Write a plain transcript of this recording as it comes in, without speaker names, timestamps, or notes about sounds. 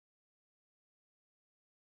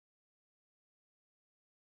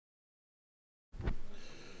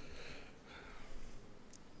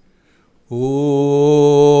ಓಂ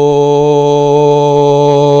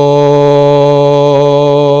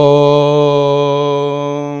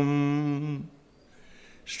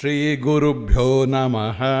ಶ್ರೀ ಗುರುಭ್ಯೋ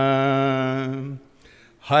ನಮಃ.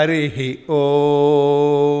 ಹರಿ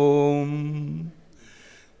ಓಂ.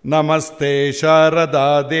 ನಮಸ್ತೆ ಶಾರದಾ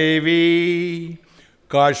ದೇವಿ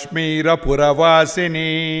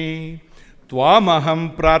ಕಾಶ್ಮೀರಪುರವಾಸಿನಿ ತ್ವಾಮಹಂ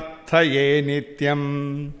ಪ್ರಾರ್ಥಯೇ ನಿತ್ಯಂ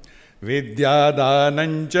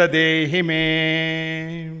ವಿದ್ಯಾದಾನಂಚ ದೇಹಿ ಮೇ.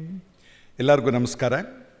 ಎಲ್ಲರಿಗೂ ನಮಸ್ಕಾರ.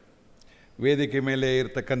 ವೇದಿಕೆ ಮೇಲೆ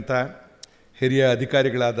ಇರತಕ್ಕಂಥ ಹಿರಿಯ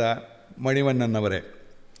ಅಧಿಕಾರಿಗಳಾದ ಮಣಿವಣ್ಣನವರೇ,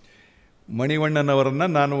 ಮಣಿವಣ್ಣನವರನ್ನು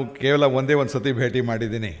ನಾನು ಕೇವಲ ಒಂದೇ ಒಂದು ಸತಿ ಭೇಟಿ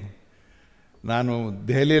ಮಾಡಿದ್ದೀನಿ. ನಾನು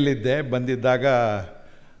ದೆಹಲಿಯಲ್ಲಿದ್ದೆ. ಬಂದಿದ್ದಾಗ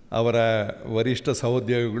ಅವರ ವರಿಷ್ಠ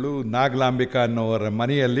ಸಹೋದ್ಯೋಗಿಗಳು ನಾಗಲಾಂಬಿಕಾ ಅನ್ನೋವರ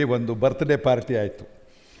ಮನೆಯಲ್ಲಿ ಒಂದು ಬರ್ತ್ಡೇ ಪಾರ್ಟಿ ಆಯಿತು.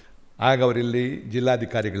 ಆಗ ಅವರಿಲ್ಲಿ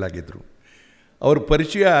ಜಿಲ್ಲಾಧಿಕಾರಿಗಳಾಗಿದ್ದರು. ಅವ್ರ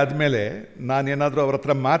ಪರಿಚಯ ಆದಮೇಲೆ ನಾನೇನಾದರೂ ಅವ್ರ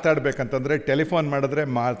ಹತ್ರ ಮಾತಾಡಬೇಕಂತಂದರೆ ಟೆಲಿಫೋನ್ ಮಾಡಿದ್ರೆ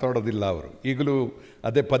ಮಾತಾಡೋದಿಲ್ಲ ಅವರು. ಈಗಲೂ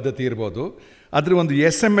ಅದೇ ಪದ್ಧತಿ ಇರ್ಬೋದು. ಆದರೆ ಒಂದು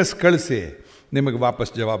SMS ಕಳಿಸಿ ನಿಮಗೆ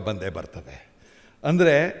ವಾಪಸ್ ಜವಾಬು ಬಂದೇ ಬರ್ತದೆ.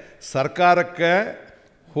 ಅಂದರೆ ಸರ್ಕಾರಕ್ಕೆ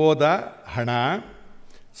ಹೋದ ಹಣ,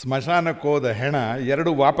 ಸ್ಮಶಾನಕ್ಕೆ ಹೋದ ಹೆಣ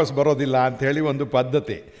ಎರಡೂ ವಾಪಸ್ ಬರೋದಿಲ್ಲ ಅಂಥೇಳಿ ಒಂದು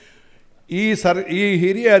ಪದ್ಧತಿ. ಈ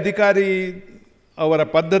ಹಿರಿಯ ಅಧಿಕಾರಿ ಅವರ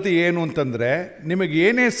ಪದ್ಧತಿ ಏನು ಅಂತಂದರೆ, ನಿಮಗೆ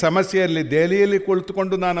ಏನೇ ಸಮಸ್ಯೆಯಲ್ಲಿ ದೆಹಲಿಯಲ್ಲಿ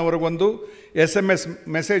ಕುಳಿತುಕೊಂಡು ನಾನು ಅವ್ರಿಗೊಂದು SMS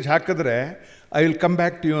ಮೆಸೇಜ್ ಹಾಕಿದ್ರೆ I will come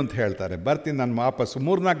back to you ಅಂತ ಹೇಳ್ತಾರೆ. ಬರ್ತೀನಿ ನಾನು ವಾಪಸ್ಸು.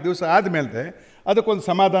 3-4 ದಿವಸ ಆದಮೇಲೆ ಅದಕ್ಕೊಂದು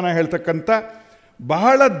ಸಮಾಧಾನ ಹೇಳ್ತಕ್ಕಂಥ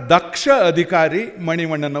ಬಹಳ ದಕ್ಷ ಅಧಿಕಾರಿ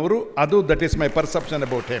ಮಣಿವಣ್ಣನವರು. ಅದು that is my perception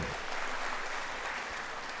about him.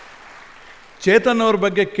 Chetan ಅವ್ರ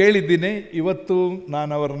ಬಗ್ಗೆ ಕೇಳಿದ್ದೀನಿ, ಇವತ್ತು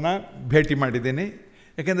ನಾನು ಅವ್ರನ್ನ ಭೇಟಿ ಮಾಡಿದ್ದೀನಿ.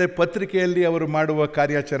 ಯಾಕೆಂದರೆ ಪತ್ರಿಕೆಯಲ್ಲಿ ಅವರು ಮಾಡುವ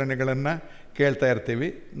ಕಾರ್ಯಾಚರಣೆಗಳನ್ನು ಕೇಳ್ತಾ ಇರ್ತೀವಿ.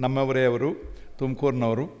 ನಮ್ಮವರೇ ಅವರು,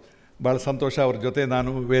 ತುಮಕೂರಿನವರು. ಭಾಳ ಸಂತೋಷ, ಅವ್ರ ಜೊತೆ ನಾನು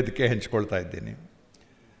ವೇದಿಕೆ ಹಂಚ್ಕೊಳ್ತಾ ಇದ್ದೀನಿ.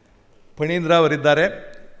 ಫಣೀಂದ್ರ ಅವರಿದ್ದಾರೆ,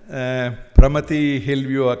 ಪ್ರಮತಿ ಹಿಲ್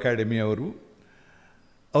ವ್ಯೂ ಅಕಾಡೆಮಿ ಅವರು.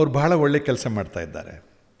 ಅವರು ಬಹಳ ಒಳ್ಳೆ ಕೆಲಸ ಮಾಡ್ತಾ ಇದ್ದಾರೆ.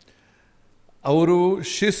 ಅವರು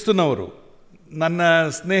ಶಿಸ್ತುನವರು. ನನ್ನ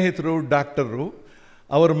ಸ್ನೇಹಿತರು ಡಾಕ್ಟರು.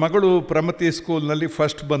 ಅವ್ರ ಮಗಳು ಪ್ರಮತಿ ಸ್ಕೂಲ್ನಲ್ಲಿ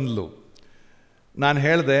ಫಸ್ಟ್ ಬಂದಳು. ನಾನು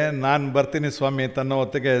ಹೇಳಿದೆ, ನಾನು ಬರ್ತೀನಿ ಸ್ವಾಮಿ ತನ್ನೋ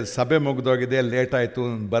ಹೊತ್ತಿಗೆ ಸಭೆ ಮುಗಿದೋಗಿದೆ, ಲೇಟ್ ಆಯಿತು,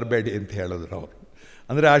 ಬರಬೇಡಿ ಅಂತ ಹೇಳಿದ್ರು ಅವರು.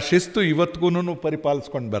 ಅಂದರೆ ಆ ಶಿಸ್ತು ಇವತ್ತಿಗೂ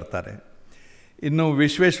ಪರಿಪಾಲಿಸ್ಕೊಂಡು ಬರ್ತಾರೆ. ಇನ್ನು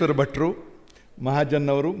ವಿಶ್ವೇಶ್ವರ ಭಟ್ರು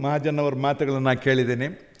ಮಹಾಜನ್ನವ್ರ ಮಾತುಗಳನ್ನು ಕೇಳಿದ್ದೀನಿ.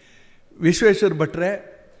 ವಿಶ್ವೇಶ್ವರ ಭಟ್ರೆ,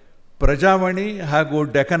 ಪ್ರಜಾವಾಣಿ ಹಾಗೂ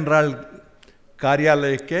ಡೆಕ್ಕನ್ ರಾಳ್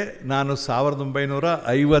ಕಾರ್ಯಾಲಯಕ್ಕೆ ನಾನು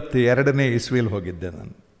 1952ನೇ ಇಸ್ವಿಯಲ್ಲಿ ಹೋಗಿದ್ದೆ.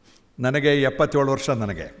 ನನಗೆ 77 ವರ್ಷ.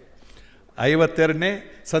 ನನಗೆ 52ನೇ.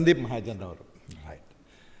 ಸಂದೀಪ್ ಮಹಾಜನ್ನವರು, ರೈಟ್,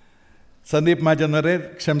 ಸಂದೀಪ್ ಮಹಾಜನ್ನವರೇ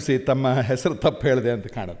ಕ್ಷಮಿಸಿ, ತಮ್ಮ ಹೆಸರು ತಪ್ಪು ಹೇಳಿದೆ ಅಂತ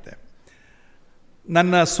ಕಾಣುತ್ತೆ.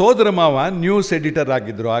 ನನ್ನ ಸೋದರ ಮಾವ ನ್ಯೂಸ್ ಎಡಿಟರ್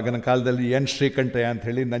ಆಗಿದ್ದರು ಆಗಿನ ಕಾಲದಲ್ಲಿ, N ಶ್ರೀಕಂಠಯ್ಯ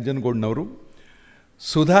ಅಂಥೇಳಿ ನಂಜನಗೂಡಿನವರು.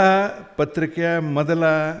 ಸುಧಾ ಪತ್ರಿಕೆಯ ಮೊದಲ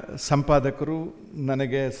ಸಂಪಾದಕರು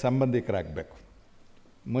ನನಗೆ ಸಂಬಂಧಿಕರಾಗಬೇಕು.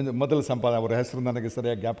 ಮೊದಲ ಅವರ ಹೆಸರು ನನಗೆ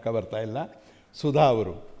ಸರಿಯಾಗಿ ಜ್ಞಾಪಕ ಬರ್ತಾ ಇಲ್ಲ, ಸುಧಾ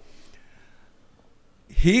ಅವರು.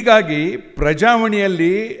 ಹೀಗಾಗಿ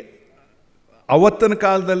ಪ್ರಜಾವಾಣಿಯಲ್ಲಿ ಅವತ್ತಿನ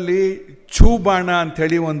ಕಾಲದಲ್ಲಿ ಚೂಬಾಣ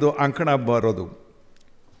ಅಂಥೇಳಿ ಒಂದು ಅಂಕಣ ಬರೋದು,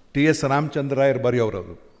 TS ರಾಮಚಂದ್ರಾಯರು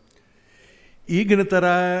ಬರೆಯೋರದು. ಈಗಿನ ಥರ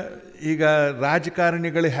ಈಗ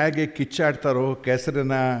ರಾಜಕಾರಣಿಗಳು ಹೇಗೆ ಕಿಚ್ಚಾಡ್ತಾರೋ,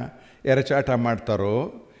 ಕೆಸರಿನ ಎರಚಾಟ ಮಾಡ್ತಾರೋ,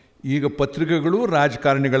 ಈಗ ಪತ್ರಿಕೆಗಳು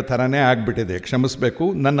ರಾಜಕಾರಣಿಗಳ ಥರನೇ ಆಗಿಬಿಟ್ಟಿದೆ. ಕ್ಷಮಿಸಬೇಕು,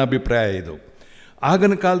 ನನ್ನ ಅಭಿಪ್ರಾಯ ಇದು.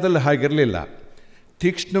 ಆಗಿನ ಕಾಲದಲ್ಲಿ ಹಾಗಿರಲಿಲ್ಲ.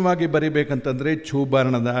 ತೀಕ್ಷ್ಣವಾಗಿ ಬರಿಬೇಕಂತಂದರೆ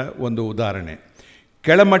ಚೂಬಾರಣದ ಒಂದು ಉದಾಹರಣೆ.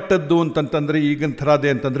 ಕೆಳಮಟ್ಟದ್ದು ಅಂತಂತಂದರೆ ಈಗಿನ ಥರದೇ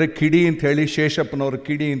ಅಂತಂದರೆ ಕಿಡಿ ಅಂಥೇಳಿ, ಶೇಷಪ್ಪನವರು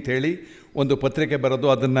ಕಿಡಿ ಅಂಥೇಳಿ ಒಂದು ಪತ್ರಿಕೆ ಬರೋದು.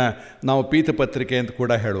 ಅದನ್ನು ನಾವು ಪೀತ ಪತ್ರಿಕೆ ಅಂತ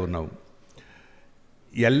ಕೂಡ ಹೇಳೋದು. ನಾವು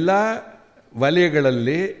ಎಲ್ಲ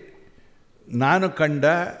ವಲಯಗಳಲ್ಲಿ ನಾನು ಕಂಡ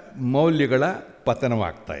ಮೌಲ್ಯಗಳ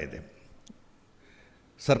ಪತನವಾಗ್ತಾ ಇದೆ.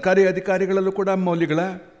 ಸರ್ಕಾರಿ ಅಧಿಕಾರಿಗಳಲ್ಲೂ ಕೂಡ ಮೌಲ್ಯಗಳ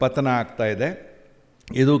ಪತನ ಆಗ್ತಾ ಇದೆ.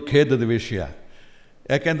 ಇದು ಖೇದದ ವಿಷಯ.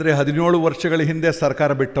 ಯಾಕೆಂದರೆ 17 ವರ್ಷಗಳ ಹಿಂದೆ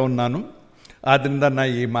ಸರ್ಕಾರ ಬಿಟ್ಟವನು ನಾನು. ಆದ್ದರಿಂದ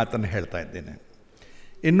ನಾನು ಈ ಮಾತನ್ನು ಹೇಳ್ತಾ ಇದ್ದೇನೆ.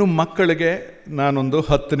 ಇನ್ನು ಮಕ್ಕಳಿಗೆ ನಾನೊಂದು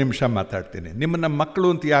 10 ನಿಮಿಷ ಮಾತಾಡ್ತೀನಿ. ನಿಮ್ಮನ್ನು ಮಕ್ಕಳು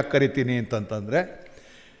ಅಂತ ಯಾಕೆ ಕರಿತೀನಿ ಅಂತಂತಂದರೆ,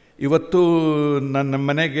 ಇವತ್ತು ನನ್ನ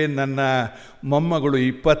ಮನೆಗೆ ನನ್ನ ಮೊಮ್ಮಗಳು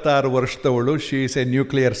 26 ವರ್ಷದವಳು, she is A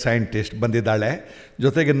nuclear scientist, ಬಂದಿದ್ದಾಳೆ.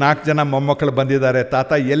 ಜೊತೆಗೆ 4 ಜನ ಮೊಮ್ಮಕ್ಕಳು ಬಂದಿದ್ದಾರೆ.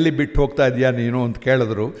 ತಾತ ಎಲ್ಲಿ ಬಿಟ್ಟು ಹೋಗ್ತಾ ಇದೆಯಾ ನೀನು ಅಂತ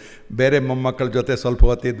ಕೇಳಿದ್ರು. ಬೇರೆ ಮೊಮ್ಮಕ್ಕಳ ಜೊತೆ ಸ್ವಲ್ಪ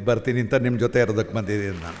ಹೊತ್ತಿದ್ದು ಬರ್ತೀನಿ ಅಂತ ನಿಮ್ಮ ಜೊತೆ ಇರೋದಕ್ಕೆ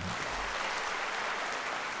ಬಂದಿದ್ದೀನಿ ನಾನು.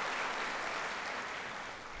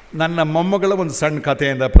 ನನ್ನ ಮೊಮ್ಮಗಳ ಒಂದು ಸಣ್ಣ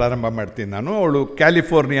ಕಥೆಯಿಂದ ಪ್ರಾರಂಭ ಮಾಡ್ತೀನಿ ನಾನು. ಅವಳು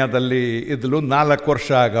ಕ್ಯಾಲಿಫೋರ್ನಿಯಾದಲ್ಲಿ ಇದ್ದಳು. 4 ವರ್ಷ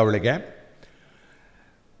ಆಗ ಅವಳಿಗೆ.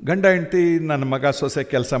 ಗಂಡ ಹೆಂಡತಿ ನನ್ನ ಮಗ ಸೊಸೆ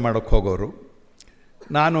ಕೆಲಸ ಮಾಡೋಕ್ಕೆ ಹೋಗೋರು.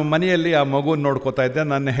 ನಾನು ಮನೆಯಲ್ಲಿ ಆ ಮಗುವನ್ನು ನೋಡ್ಕೋತಾ ಇದ್ದೆ.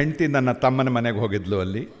 ನನ್ನ ಹೆಂಡತಿ ನನ್ನ ತಮ್ಮನ ಮನೆಗೆ ಹೋಗಿದ್ಲು,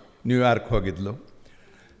 ಅಲ್ಲಿ ನ್ಯೂಯಾರ್ಕ್ ಹೋಗಿದ್ಲು.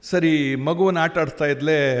 ಸರಿ, ಮಗುವನ್ನು ಆಟ ಆಡ್ತಾ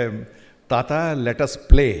ಇದ್ಲೇ, ತಾತ ಲೆಟ್ ಅಸ್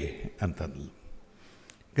ಪ್ಲೇ ಅಂತಂದ್ಲು.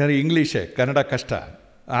 ಇಂಗ್ಲೀಷೇ, ಕನ್ನಡ ಕಷ್ಟ.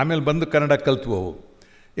 ಆಮೇಲೆ ಬಂದು Kannada ಕಲ್ತ್ವವು.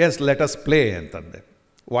 S, let us play ಅಂತಂದೆ.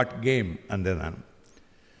 ವಾಟ್ ಗೇಮ್ ಅಂದೆ ನಾನು.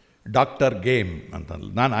 Doctor game ಅಂತಂದ್ಲು.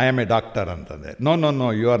 ನಾನು ಐ ಆಮ್ ಎ ಡಾಕ್ಟರ್ ಅಂತಂದೆ. No no no,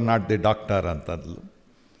 you are not the doctor ಅಂತಂದ್ಲು.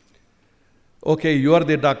 Okay, you are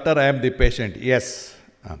the doctor, I am the patient. S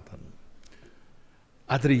ಅಂತಂದ್ಲು.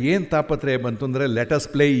 ಆದರೆ ಏನು ತಾಪತ್ರಯ ಬಂತು ಅಂದರೆ, let us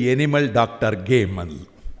play animal doctor game ಅಂದ್ಲು.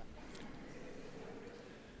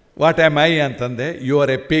 What am I ಅಂತಂದೆ. You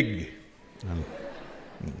are A pig.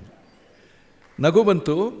 ನಗು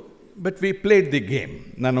ಬಂತು. But we played the game.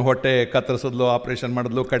 ನಾನು ಹೊಟ್ಟೆ ಕತ್ತರಿಸಿದ್ಲು, ಆಪ್ರೇಷನ್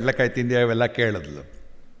ಮಾಡಿದ್ಲು, ಕಡಲೆಕಾಯಿ ತಿಂದೆ, ಅವೆಲ್ಲ ಕೇಳಿದ್ಲು.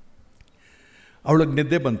 ಅವಳಿಗೆ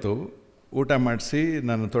ನಿದ್ದೆ ಬಂತು. ಊಟ ಮಾಡಿಸಿ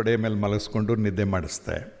ನನ್ನ ತೊಡೆ ಮೇಲೆ ಮಲಗಿಸ್ಕೊಂಡು ನಿದ್ದೆ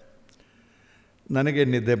ಮಾಡಿಸ್ದೆ. ನನಗೆ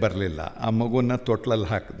ನಿದ್ದೆ ಬರಲಿಲ್ಲ. ಆ ಮಗುವನ್ನು ತೊಟ್ಲಲ್ಲಿ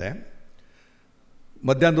ಹಾಕಿದೆ.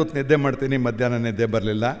 ಮಧ್ಯಾಹ್ನದ ಹೊತ್ತು ನಿದ್ದೆ ಮಾಡ್ತೀನಿ, ಮಧ್ಯಾಹ್ನ ನಿದ್ದೆ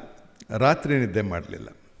ಬರಲಿಲ್ಲ, ರಾತ್ರಿ ನಿದ್ದೆ ಮಾಡಲಿಲ್ಲ.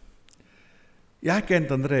 ಯಾಕೆ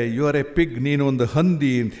ಅಂತಂದರೆ, ಯು ಆರ್ ಎ ಪಿಗ್, ನೀನು ಒಂದು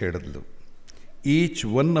ಹಂದಿ ಅಂತ ಹೇಳಿದ್ಲು. Each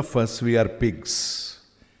one of us we are pigs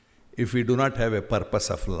if we do not have A purpose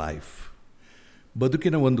of life.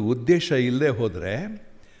 ಬದುಕಿನ ಒಂದು ಉದ್ದೇಶ ಇಲ್ಲದೆ ಹೋದರೆ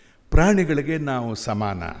ಪ್ರಾಣಿಗಳಿಗೆ ನಾವು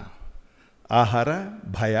ಸಮಾನ. ಆಹಾರ,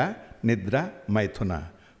 ಭಯ, ನಿದ್ರಾ, ಮೈಥುನ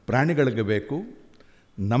ಪ್ರಾಣಿಗಳಿಗೆ ಬೇಕು,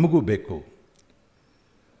 ನಮಗೂ ಬೇಕು.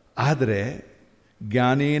 ಆದರೆ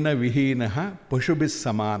ಜ್ಞಾನೇನ ವಿಹೀನ ಪಶುಭಿಸ್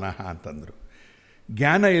ಸಮಾನ ಅಂತಂದರು.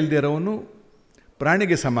 ಜ್ಞಾನ ಇಲ್ಲದಿರೋನು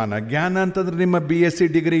ಪ್ರಾಣಿಗೆ ಸಮಾನ. ಜ್ಞಾನ ಅಂತಂದರೆ ನಿಮ್ಮ BSc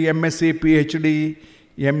degree, MSc, PhD,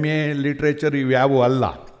 MA, literature ಇವ್ಯಾವೂ ಅಲ್ಲ.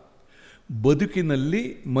 ಬದುಕಿನಲ್ಲಿ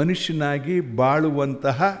ಮನುಷ್ಯನಾಗಿ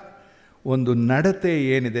ಬಾಳುವಂತಹ ಒಂದು ನಡತೆ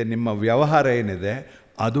ಏನಿದೆ, ನಿಮ್ಮ ವ್ಯವಹಾರ ಏನಿದೆ,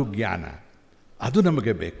 ಅದು ಜ್ಞಾನ. ಅದು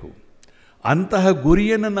ನಮಗೆ ಬೇಕು. ಅಂತಹ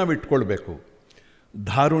ಗುರಿಯನ್ನು ನಾವು ಇಟ್ಕೊಳ್ಬೇಕು.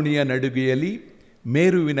 ಧಾರುಣಿಯ ನಡುಗೆಯಲ್ಲಿ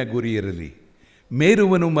ಮೇರುವಿನ ಗುರಿ ಇರಲಿ.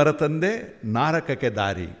 ಮೇರುವನು ಮರತಂದೆ ನಾರಕಕ್ಕೆ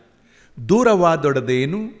ದಾರಿ.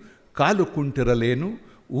 ದೂರವಾದೊಡದೇನು ಕಾಲು ಕುಂಟಿರಲೇನು,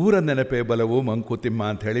 ಊರ ನೆನಪೇ ಬಲವು ಮಂಕುತಿಮ್ಮ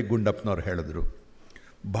ಅಂಥೇಳಿ ಗುಂಡಪ್ಪನವ್ರು ಹೇಳಿದ್ರು.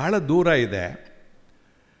 ಭಾಳ ದೂರ ಇದೆ.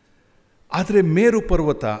 ಆದರೆ ಮೇರು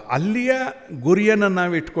ಪರ್ವತ, ಅಲ್ಲಿಯ ಗುರಿಯನ್ನು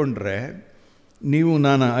ನಾವು ಇಟ್ಕೊಂಡ್ರೆ, ನೀವು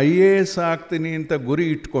ನಾನು IAS ಆಗ್ತೀನಿ ಅಂತ ಗುರಿ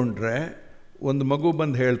ಇಟ್ಕೊಂಡ್ರೆ, ಒಂದು ಮಗು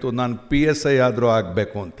ಬಂದು ಹೇಳ್ತು ನಾನು PSI ಆದರೂ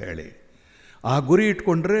ಆಗಬೇಕು ಅಂಥೇಳಿ. ಆ ಗುರಿ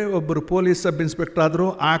ಇಟ್ಕೊಂಡ್ರೆ ಒಬ್ಬರು ಪೊಲೀಸ್ ಸಬ್ ಇನ್ಸ್ಪೆಕ್ಟರ್ ಆದರೂ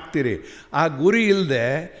ಆಗ್ತೀರಿ. ಆ ಗುರಿ ಇಲ್ಲದೆ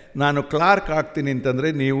ನಾನು ಕ್ಲಾರ್ಕ್ ಆಗ್ತೀನಿ ಅಂತಂದರೆ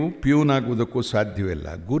ನೀವು ಪ್ಯೂನ್ ಆಗುವುದಕ್ಕೂ ಸಾಧ್ಯವಿಲ್ಲ.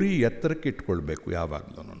 ಗುರಿ ಎತ್ತರಕ್ಕೆ ಇಟ್ಕೊಳ್ಬೇಕು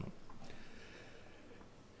ಯಾವಾಗಲೂ.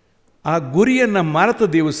 ಆ ಗುರಿಯನ್ನು ಮರೆತ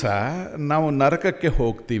ದಿವಸ ನಾವು ನರಕಕ್ಕೆ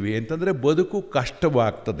ಹೋಗ್ತೀವಿ ಅಂತಂದರೆ ಬದುಕು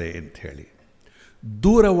ಕಷ್ಟವಾಗ್ತದೆ ಅಂಥೇಳಿ.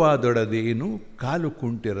 ದೂರವಾದೊಡದೇನು ಕಾಲು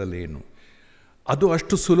ಕುಂಟಿರಲೇನು, ಅದು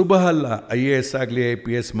ಅಷ್ಟು ಸುಲಭ ಅಲ್ಲ. IAS ಆಗಲಿ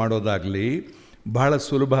IPS ಮಾಡೋದಾಗಲಿ ಬಹಳ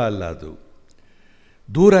ಸುಲಭ ಅಲ್ಲ. ಅದು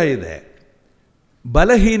ದೂರ ಇದೆ.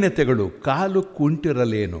 ಬಲಹೀನತೆಗಳು, ಕಾಲು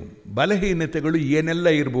ಕುಂಟಿರಲೇನು, ಬಲಹೀನತೆಗಳು ಏನೆಲ್ಲ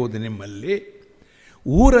ಇರ್ಬೋದು ನಿಮ್ಮಲ್ಲಿ.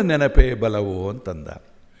 ಊರ ನೆನಪೇ ಬಲವು ಅಂತಂದ.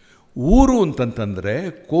 ಊರು ಅಂತಂತಂದರೆ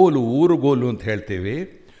ಕೋಲು, ಊರುಗೋಲು ಅಂತ ಹೇಳ್ತೀವಿ.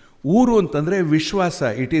 ಊರು ಅಂತಂದರೆ ವಿಶ್ವಾಸ.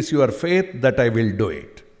 It is your faith that I will do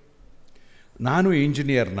it. ನಾನು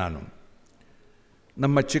ಇಂಜಿನಿಯರ್.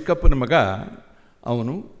 ನಮ್ಮ ಚಿಕ್ಕಪ್ಪನ ಮಗ,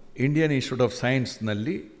 ಅವನು ಇಂಡಿಯನ್ ಇನ್ಸ್ಟಿಟ್ಯೂಟ್ ಆಫ್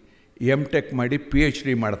ಸೈನ್ಸ್ನಲ್ಲಿ MTech ಮಾಡಿ PhD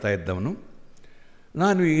ಮಾಡ್ತಾ ಇದ್ದವನು.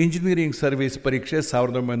 ನಾನು ಇಂಜಿನಿಯರಿಂಗ್ ಸರ್ವಿಸ್ ಪರೀಕ್ಷೆ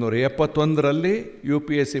 1971ರಲ್ಲಿ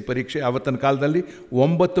UPSC ಪರೀಕ್ಷೆ. ಆವತ್ತಿನ ಕಾಲದಲ್ಲಿ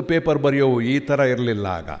 9 ಪೇಪರ್ ಬರೆಯೋವು, ಈ ಥರ ಇರಲಿಲ್ಲ.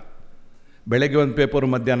 ಆಗ ಬೆಳಗ್ಗೆ ಒಂದು ಪೇಪರು,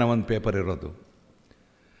 ಮಧ್ಯಾಹ್ನ ಒಂದು ಪೇಪರ್ ಇರೋದು.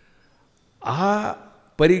 ಆ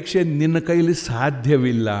ಪರೀಕ್ಷೆ ನಿನ್ನ ಕೈಲಿ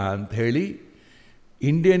ಸಾಧ್ಯವಿಲ್ಲ ಅಂಥೇಳಿ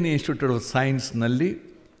ಇಂಡಿಯನ್ ಇನ್ಸ್ಟಿಟ್ಯೂಟ್ ಆಫ್ ಸೈನ್ಸ್ನಲ್ಲಿ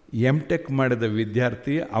MTech ಮಾಡಿದ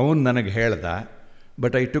ವಿದ್ಯಾರ್ಥಿ ಅವನು ನನಗೆ ಹೇಳ್ದ.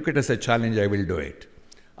 But I took it S A challenge, I will do it.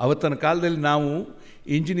 ಅವತ್ತಿನ ಕಾಲದಲ್ಲಿ ನಾವು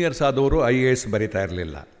ಇಂಜಿನಿಯರ್ಸ್ ಆದವರು IAS ಬರಿತಾ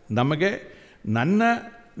ಇರಲಿಲ್ಲ. ನಮಗೆ ನನ್ನ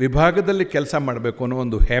ವಿಭಾಗದಲ್ಲಿ ಕೆಲಸ ಮಾಡಬೇಕು ಅನ್ನೋ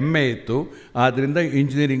ಒಂದು ಹೆಮ್ಮೆ ಇತ್ತು. ಆದ್ದರಿಂದ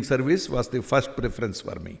engineering service was the first preference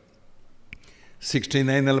for me.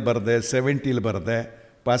 69ನಲ್ಲಿ ಬರೆದೆ, 70ಲಿ ಬರೆದೆ,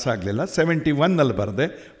 ಪಾಸಾಗಲಿಲ್ಲ. 71ನಲ್ಲಿ ಬರೆದೆ,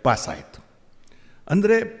 ಪಾಸಾಯಿತು.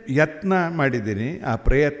 ಅಂದರೆ ಯತ್ನ ಮಾಡಿದ್ದೀನಿ. ಆ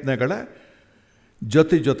ಪ್ರಯತ್ನಗಳ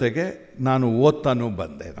ಜೊತೆಗೆ ನಾನು ಓದ್ತಾನೂ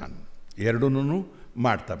ಬಂದೆ. ನಾನು ಎರಡೂ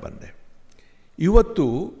ಮಾಡ್ತಾ ಬಂದೆ. ಇವತ್ತು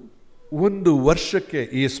ಒಂದು ವರ್ಷಕ್ಕೆ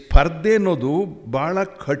ಈ ಸ್ಪರ್ಧೆ ಅನ್ನೋದು ಭಾಳ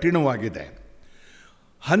ಕಠಿಣವಾಗಿದೆ.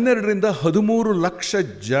 12ರಿಂದ 13 ಲಕ್ಷ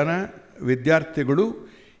ಜನ ವಿದ್ಯಾರ್ಥಿಗಳು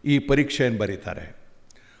ಈ ಪರೀಕ್ಷೆಯನ್ನು ಬರೀತಾರೆ.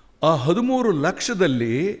 ಆ 13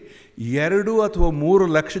 ಲಕ್ಷದಲ್ಲಿ 2 ಅಥವಾ 3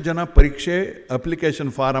 ಲಕ್ಷ ಜನ ಪರೀಕ್ಷೆ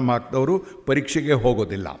ಅಪ್ಲಿಕೇಶನ್ ಫಾರಮ್ ಹಾಕಿದವರು ಪರೀಕ್ಷೆಗೆ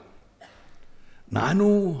ಹೋಗೋದಿಲ್ಲ. ನಾನು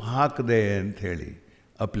ಹಾಕಿದೆ ಅಂಥೇಳಿ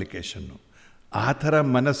ಅಪ್ಲಿಕೇಶನ್ನು. ಆ ಥರ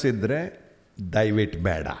ಮನಸ್ಸಿದ್ರೆ ದಯವಿಟ್ಟು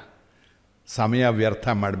ಬೇಡ, ಸಮಯ ವ್ಯರ್ಥ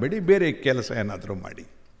ಮಾಡಬೇಡಿ, ಬೇರೆ ಕೆಲಸ ಏನಾದರೂ ಮಾಡಿ.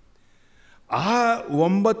 ಆ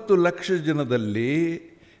 9 ಲಕ್ಷ ಜನದಲ್ಲಿ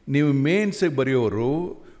ನೀವು ಮೇನ್ಸಿಗೆ ಬರೆಯೋರು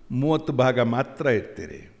 30 ಭಾಗ ಮಾತ್ರ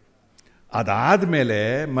ಇರ್ತೀರಿ. ಅದಾದಮೇಲೆ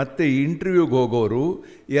ಮತ್ತೆ ಇಂಟರ್ವ್ಯೂಗೆ ಹೋಗೋರು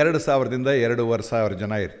 2000ದಿಂದ 2500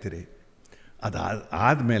 ಜನ ಇರ್ತೀರಿ.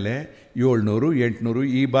 ಆದಮೇಲೆ 700, 800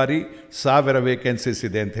 ಈ ಬಾರಿ 1000 ವೇಕೆನ್ಸೀಸ್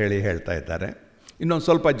ಇದೆ ಅಂತ ಹೇಳ್ತಾ ಇದ್ದಾರೆ. ಇನ್ನೊಂದು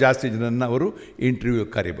ಸ್ವಲ್ಪ ಜಾಸ್ತಿ ಜನನ ಅವರು ಇಂಟರ್ವ್ಯೂ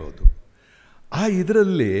ಕರಿಬೋದು.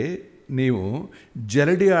 ಇದರಲ್ಲಿ ನೀವು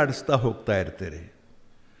ಜರಡಿ ಆಡಿಸ್ತಾ ಹೋಗ್ತಾ ಇರ್ತೀರಿ.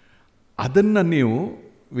 ಅದನ್ನು ನೀವು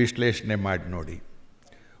ವಿಶ್ಲೇಷಣೆ ಮಾಡಿ ನೋಡಿ.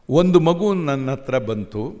 ಒಂದು ಮಗು ನನ್ನ ಹತ್ರ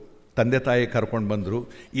ಬಂತು, ತಂದೆ ತಾಯಿ ಕರ್ಕೊಂಡು ಬಂದರು.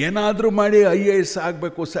 ಏನಾದರೂ ಮಾಡಿ IAS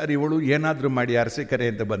ಆಗಬೇಕು ಸರ್ ಇವಳು, ಏನಾದರೂ ಮಾಡಿ ಅರಸಿಕೆರೆ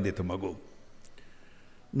ಅಂತ ಬಂದಿತ್ತು ಮಗು.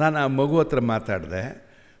 ನಾನು ಆ ಮಗು ಹತ್ರ ಮಾತಾಡಿದೆ.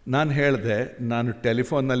 ನಾನು ಹೇಳಿದೆ, ನಾನು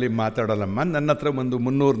ಟೆಲಿಫೋನ್ನಲ್ಲಿ ಮಾತಾಡೋಲ್ಲಮ್ಮ, ನನ್ನ ಹತ್ರ ಒಂದು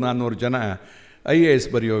 300-400 ಜನ IAS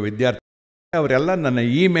ಬರೆಯೋ ವಿದ್ಯಾರ್ಥಿ, ಅವರೆಲ್ಲ ನನ್ನ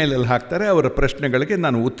ಇಮೇಲಲ್ಲಿ ಹಾಕ್ತಾರೆ, ಅವರ ಪ್ರಶ್ನೆಗಳಿಗೆ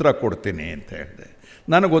ನಾನು ಉತ್ತರ ಕೊಡ್ತೀನಿ ಅಂತ ಹೇಳಿದೆ.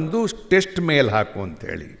 ನನಗೊಂದು ಟೆಸ್ಟ್ ಮೇಲ್ ಹಾಕು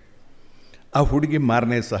ಅಂಥೇಳಿ. ಆ ಹುಡುಗಿ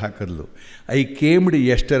ಮಾರನೇ ಸಹ ಹಾಕಿದ್ಲು, I ಕೇಮ್ಡ್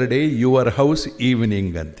yesterday your house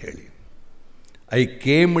evening ಅಂಥೇಳಿ. I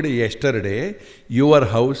ಕೇಮ್ಡ್ yesterday your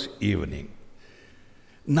house evening.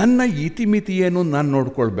 ನನ್ನ ಇತಿಮಿತಿ ಏನು ನಾನು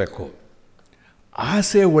ನೋಡ್ಕೊಳ್ಬೇಕು.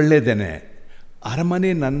 ಆಸೆ ಒಳ್ಳೆಯದೇನೆ,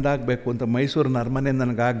 ಅರಮನೆ ನಂದಾಗಬೇಕು ಅಂತ, ಮೈಸೂರಿನ ಅರಮನೆ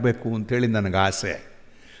ನನಗಾಗಬೇಕು ಅಂಥೇಳಿ ನನಗೆ ಆಸೆ.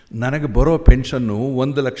 ನನಗೆ ಬರೋ ಪೆನ್ಷನ್ನು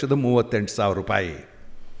 1,38,000 ರೂಪಾಯಿ.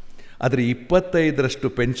 ಅದರ 25%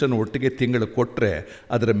 ಪೆನ್ಷನ್ ಒಟ್ಟಿಗೆ ತಿಂಗಳು ಕೊಟ್ಟರೆ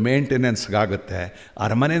ಅದರ ಮೇಂಟೆನೆನ್ಸ್ಗಾಗುತ್ತೆ.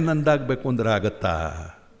 ಅರಮನೆ ನಂದಾಗಬೇಕು ಅಂದ್ರೆ ಆಗುತ್ತಾ?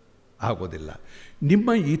 ಆಗೋದಿಲ್ಲ.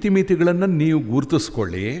 ನಿಮ್ಮ ಇತಿಮಿತಿಗಳನ್ನು ನೀವು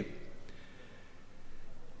ಗುರುತಿಸ್ಕೊಳ್ಳಿ.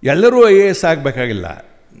 ಎಲ್ಲರೂ IAS ಆಗಬೇಕಾಗಿಲ್ಲ.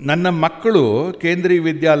 ನನ್ನ ಮಕ್ಕಳು ಕೇಂದ್ರೀಯ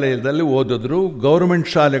ವಿದ್ಯಾಲಯದಲ್ಲಿ ಓದಿದ್ರು, ಗೌರ್ಮೆಂಟ್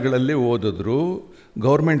ಶಾಲೆಗಳಲ್ಲಿ ಓದಿದ್ರು,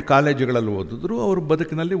 ಗೌರ್ಮೆಂಟ್ ಕಾಲೇಜುಗಳಲ್ಲಿ ಓದಿದ್ರು, ಅವ್ರ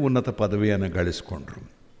ಬದುಕಿನಲ್ಲಿ ಉನ್ನತ ಪದವಿಯನ್ನು ಗಳಿಸ್ಕೊಂಡ್ರು.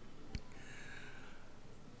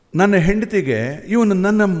 ನನ್ನ ಹೆಂಡತಿಗೆ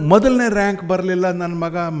ನನ್ನ ಮೊದಲನೇ ರ್ಯಾಂಕ್ ಬರಲಿಲ್ಲ, ನನ್ನ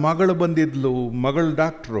ಮಗಳು ಬಂದಿದ್ಲು. ಮಗಳು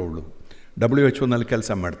ಡಾಕ್ಟ್ರು, ಅವಳು WHO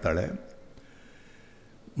ಕೆಲಸ ಮಾಡ್ತಾಳೆ.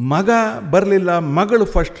 ಮಗ ಬರಲಿಲ್ಲ, ಮಗಳು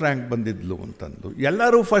ಫಸ್ಟ್ ರ್ಯಾಂಕ್ ಬಂದಿದ್ಲು ಅಂತಂದು.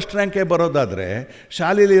 ಎಲ್ಲರೂ ಫಸ್ಟ್ ರ್ಯಾಂಕೇ ಬರೋದಾದರೆ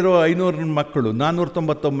ಶಾಲೆಯಲ್ಲಿರೋ 500 ಮಕ್ಕಳು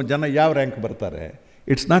 499 ಜನ ಯಾವ ರ್ಯಾಂಕ್ ಬರ್ತಾರೆ?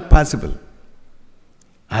 It's not possible.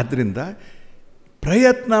 ಆದ್ದರಿಂದ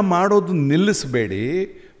ಪ್ರಯತ್ನ ಮಾಡೋದು ನಿಲ್ಲಿಸಬೇಡಿ,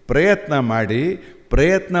 ಪ್ರಯತ್ನ ಮಾಡಿ.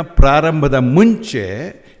 ಪ್ರಯತ್ನ ಪ್ರಾರಂಭದ ಮುಂಚೆ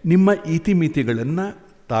ನಿಮ್ಮ ಇತಿಮಿತಿಗಳನ್ನು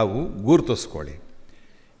ತಾವು ಗುರುತಿಸ್ಕೊಳ್ಳಿ.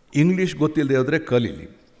 ಇಂಗ್ಲೀಷ್ ಗೊತ್ತಿಲ್ಲದೆ ಹೋದರೆ ಕಲೀಲಿ.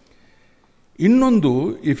 ಇನ್ನೊಂದು,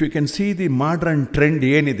 if you can see the modern trend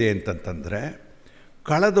ಏನಿದೆ ಅಂತಂತಂದರೆ,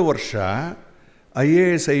 ಕಳೆದ ವರ್ಷ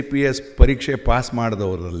IAS IPS ಪರೀಕ್ಷೆ ಪಾಸ್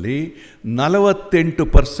ಮಾಡಿದವರಲ್ಲಿ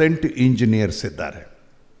 48% ಇಂಜಿನಿಯರ್ಸ್ ಇದ್ದಾರೆ.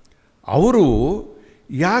 ಅವರು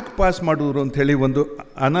ಯಾಕೆ ಪಾಸ್ ಮಾಡಿದ್ರು ಅಂಥೇಳಿ ಒಂದು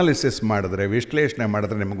ಅನಾಲಿಸಿಸ್ ಮಾಡಿದ್ರೆ, ವಿಶ್ಲೇಷಣೆ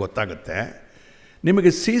ಮಾಡಿದ್ರೆ ನಿಮಗೆ ಗೊತ್ತಾಗುತ್ತೆ. ನಿಮಗೆ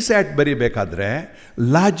CSAT ಬರೀಬೇಕಾದ್ರೆ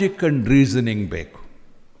ಲಾಜಿಕ್ ಆ್ಯಂಡ್ ರೀಸನಿಂಗ್ ಬೇಕು.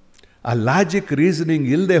 ಆ ಲಾಜಿಕ್ ರೀಸನಿಂಗ್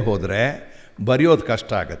ಇಲ್ಲದೆ ಹೋದರೆ ಬರೆಯೋದು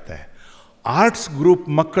ಕಷ್ಟ ಆಗುತ್ತೆ. ಆರ್ಟ್ಸ್ ಗ್ರೂಪ್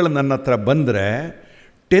ಮಕ್ಕಳು ನನ್ನ ಹತ್ರ ಬಂದರೆ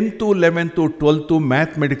 10th, 11th, 12th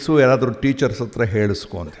ಮ್ಯಾಥಮೆಟಿಕ್ಸು ಯಾರಾದರೂ ಟೀಚರ್ಸ್ ಹತ್ರ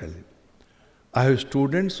ಹೇಳಿಸ್ಕೊ ಅಂತ ಹೇಳಿ. I have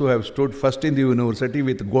students who have stood first in the university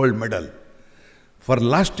with gold medal. For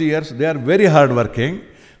last years they are very hard working.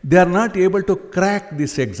 They are not able to crack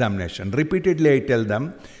this examination. Repeatedly I tell them,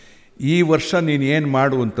 ಈ ವರ್ಷ ನೀನು ಏನು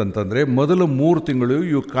ಮಾಡು ಅಂತಂತಂದರೆ, ಮೊದಲು 3 ತಿಂಗಳು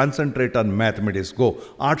you concentrate on mathematics. Go.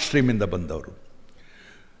 Arts ಸ್ಟ್ರೀಮಿಂದ ಬಂದವರು,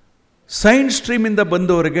 science ಸ್ಟ್ರೀಮಿಂದ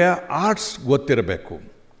ಬಂದವರಿಗೆ ಆರ್ಟ್ಸ್ ಗೊತ್ತಿರಬೇಕು.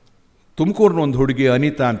 ತುಮಕೂರಿನ ಒಂದು ಹುಡುಗಿ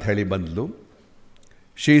ಅನಿತಾ ಅಂತ ಹೇಳಿ ಬಂದಳು.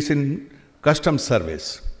 She is in custom service.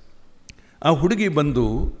 ಆ ಹುಡುಗಿ ಬಂದು,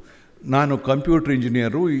 ನಾನು ಕಂಪ್ಯೂಟರ್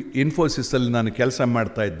ಇಂಜಿನಿಯರು, ಇನ್ಫೋಸಿಸಲ್ಲಿ ನಾನು ಕೆಲಸ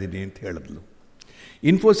ಮಾಡ್ತಾಯಿದ್ದೀನಿ ಅಂತ ಹೇಳಿದ್ಲು.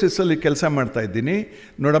 ಇನ್ಫೋಸಿಸಲ್ಲಿ ಕೆಲಸ ಮಾಡ್ತಾಯಿದ್ದೀನಿ,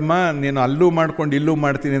 ನೋಡಮ್ಮ ನೀನು ಅಲ್ಲೂ ಮಾಡ್ಕೊಂಡು ಇಲ್ಲೂ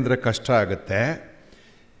ಮಾಡ್ತೀನಿ ಅಂದರೆ ಕಷ್ಟ ಆಗುತ್ತೆ.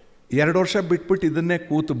 2 ವರ್ಷ ಬಿಟ್ಬಿಟ್ಟು ಇದನ್ನೇ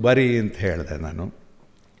ಕೂತು ಬರಿ ಅಂತ ಹೇಳಿದೆ ನಾನು.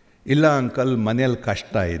 ಇಲ್ಲ ಅಂಕಲ್, ಮನೇಲಿ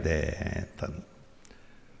ಕಷ್ಟ ಇದೆ ಅಂತ.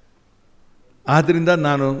 ಆದ್ದರಿಂದ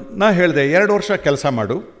ನಾನು ಹೇಳಿದೆ, 2 ವರ್ಷ ಕೆಲಸ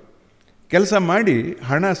ಮಾಡು, ಕೆಲಸ ಮಾಡಿ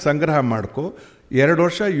ಹಣ ಸಂಗ್ರಹ ಮಾಡ್ಕೊ, 2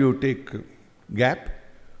 ವರ್ಷ ಯು ಟೇಕ್ ಗ್ಯಾಪ್,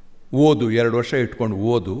 ಓದು, 2 ವರ್ಷ ಇಟ್ಕೊಂಡು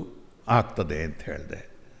ಓದು, ಆಗ್ತದೆ ಅಂತ ಹೇಳಿದೆ.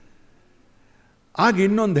 ಆಗ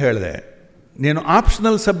ಇನ್ನೊಂದು ಹೇಳಿದೆ, ನೀನು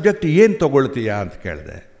ಆಪ್ಷನಲ್ ಸಬ್ಜೆಕ್ಟ್ ಏನು ತೊಗೊಳ್ತೀಯಾ ಅಂತ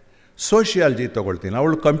ಕೇಳಿದೆ. ಸೋಷಿಯಾಲಜಿ ತೊಗೊಳ್ತೀನಿ.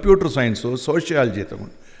 ಅವಳು ಕಂಪ್ಯೂಟರ್ ಸೈನ್ಸು, ಸೋಷಿಯಾಲಜಿ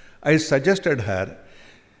ತೊಗೊಂಡು. ಐ ಸಜೆಸ್ಟೆಡ್ ಹರ್,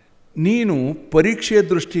 ನೀನು ಪರೀಕ್ಷೆ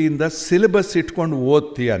ದೃಷ್ಟಿಯಿಂದ ಸಿಲೆಬಸ್ ಇಟ್ಕೊಂಡು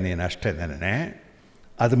ಓದ್ತೀಯ ನೀನು ಅಷ್ಟೇನೇ,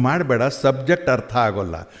 ಅದು ಮಾಡಬೇಡ. ಸಬ್ಜೆಕ್ಟ್ ಅರ್ಥ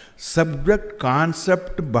ಆಗೋಲ್ಲ. ಸಬ್ಜೆಕ್ಟ್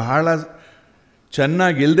ಕಾನ್ಸೆಪ್ಟ್ ಬಹಳ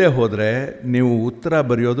ಚೆನ್ನಾಗಿಲ್ಲದೆ ಹೋದರೆ ನೀವು ಉತ್ತರ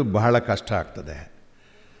ಬರೆಯೋದು ಬಹಳ ಕಷ್ಟ ಆಗ್ತದೆ.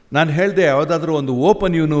 ನಾನು ಹೇಳಿದೆ, ಯಾವುದಾದ್ರೂ ಒಂದು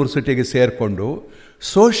ಓಪನ್ ಯೂನಿವರ್ಸಿಟಿಗೆ ಸೇರಿಕೊಂಡು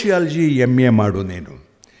ಸೋಷಿಯಾಲಜಿ MA ಮಾಡು. ನೀನು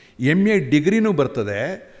MA ಡಿಗ್ರಿನೂ ಬರ್ತದೆ.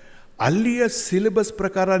 ಅಲ್ಲಿಯ ಸಿಲೆಬಸ್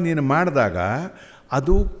ಪ್ರಕಾರ ನೀನು ಮಾಡಿದಾಗ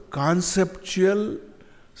ಅದು ಕಾನ್ಸೆಪ್ಚುಯಲ್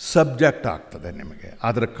ಸಬ್ಜೆಕ್ಟ್ ಆಗ್ತದೆ ನಿಮಗೆ.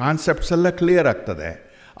 ಅದರ ಕಾನ್ಸೆಪ್ಟ್ಸ್ ಎಲ್ಲ ಕ್ಲಿಯರ್ ಆಗ್ತದೆ.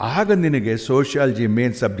 ಆಗ ನಿನಗೆ ಸೋಷಿಯಾಲಜಿ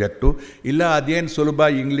ಮೇನ್ ಸಬ್ಜೆಕ್ಟು. ಇಲ್ಲ ಅದೇನು ಸುಲಭ,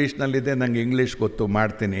 ಇಂಗ್ಲೀಷ್ನಲ್ಲಿದೆ, ನನಗೆ ಇಂಗ್ಲೀಷ್ ಗೊತ್ತು,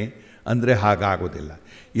 ಮಾಡ್ತೀನಿ ಅಂದರೆ ಹಾಗಾಗೋದಿಲ್ಲ.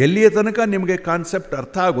 ಎಲ್ಲಿಯ ತನಕ ನಿಮಗೆ ಕಾನ್ಸೆಪ್ಟ್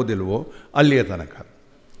ಅರ್ಥ ಆಗೋದಿಲ್ವೋ ಅಲ್ಲಿಯ ತನಕ.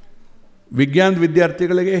 ವಿಜ್ಞಾನದ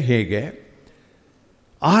ವಿದ್ಯಾರ್ಥಿಗಳಿಗೆ ಹೇಗೆ,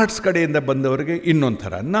 ಆರ್ಟ್ಸ್ ಕಡೆಯಿಂದ ಬಂದವರಿಗೆ ಇನ್ನೊಂದು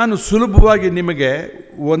ಥರ. ನಾನು ಸುಲಭವಾಗಿ ನಿಮಗೆ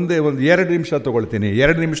ಒಂದು 2 ನಿಮಿಷ ತೊಗೊಳ್ತೀನಿ.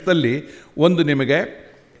 2 ನಿಮಿಷದಲ್ಲಿ ಒಂದು ನಿಮಗೆ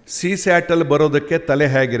CSATಲ್ಲಿ ಬರೋದಕ್ಕೆ ತಲೆ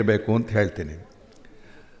ಹೇಗಿರಬೇಕು ಅಂತ ಹೇಳ್ತೀನಿ.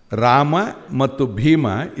 ರಾಮ ಮತ್ತು ಭೀಮ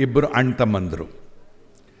ಇಬ್ಬರು ಅಣ್ಣ ತಮ್ಮಂದರು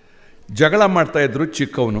ಜಗಳ ಮಾಡ್ತಾಯಿದ್ರು.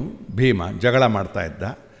 ಚಿಕ್ಕವನು ಭೀಮ ಜಗಳ ಮಾಡ್ತಾಯಿದ್ದ.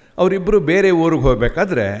 ಅವರಿಬ್ಬರು ಬೇರೆ ಊರಿಗೆ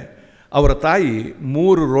ಹೋಗಬೇಕಾದ್ರೆ ಅವರ ತಾಯಿ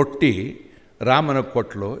 3 ರೊಟ್ಟಿ ರಾಮನಿಗೆ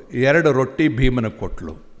ಕೊಟ್ಟಳು, 2 ರೊಟ್ಟಿ ಭೀಮನಿಗೆ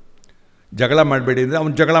ಕೊಟ್ಟಳು. ಜಗಳ ಮಾಡಬೇಡಿ ಅಂದರೆ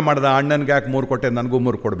ಅವ್ನು ಜಗಳ ಮಾಡ್ದ, ಅಣ್ಣನಿಗೆ ಯಾಕೆ 3 ಕೊಟ್ಟೆ, ನನಗೂ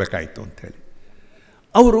 3 ಕೊಡಬೇಕಾಯ್ತು ಅಂಥೇಳಿ.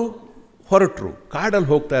 ಅವರು ಹೊರಟರು. ಕಾಡಲ್ಲಿ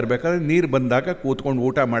ಹೋಗ್ತಾ ಇರಬೇಕಾದ್ರೆ ನೀರು ಬಂದಾಗ ಕೂತ್ಕೊಂಡು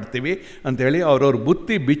ಊಟ ಮಾಡ್ತೀವಿ ಅಂಥೇಳಿ ಅವ್ರವ್ರ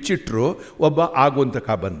ಬುತ್ತಿ ಬಿಚ್ಚಿಟ್ರು. ಒಬ್ಬ ಆಗುಂತಕ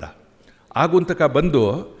ಬಂದ. ಆಗುಂತಕ ಬಂದು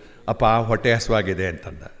ಅಪ್ಪ ಹೊಟ್ಟೆ ಹಸುವಾಗಿದೆ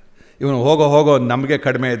ಅಂತಂದ. ಇವನು ಹೋಗೋ ನಮಗೆ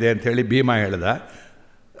ಕಡಿಮೆ ಇದೆ ಅಂಥೇಳಿ ಭೀಮ ಹೇಳ್ದ.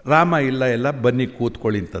 ರಾಮ ಇಲ್ಲ ಬನ್ನಿ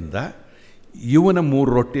ಕೂತ್ಕೊಳ್ಳಿ ಅಂತಂದ. ಇವನ 3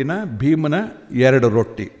 ರೊಟ್ಟಿನ ಭೀಮನ 2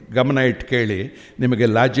 ರೊಟ್ಟಿ. ಗಮನ ಇಟ್ಟು ಕೇಳಿ, ನಿಮಗೆ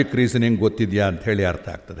ಲಾಜಿಕ್ ರೀಸನಿಂಗ್ ಗೊತ್ತಿದೆಯಾ ಅಂಥೇಳಿ ಅರ್ಥ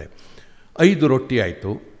ಆಗ್ತದೆ. 5 ರೊಟ್ಟಿ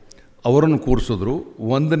ಆಯಿತು. ಅವರನ್ನು ಕೂರಿಸಿದ್ರು.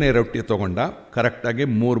 1ನೇ ರೊಟ್ಟಿ ತೊಗೊಂಡ, ಕರೆಕ್ಟಾಗಿ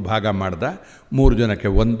 3 ಭಾಗ ಮಾಡ್ದ. 3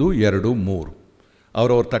 ಜನಕ್ಕೆ 1, 2, 3.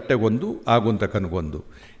 ಅವ್ರವ್ರ ತಟ್ಟೆಗೆ 1, ಆಗುಂತಕನಿಗೊಂದು.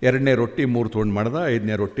 2ನೇ ರೊಟ್ಟಿ 3 ತುಂಡು ಮಾಡ್ದ,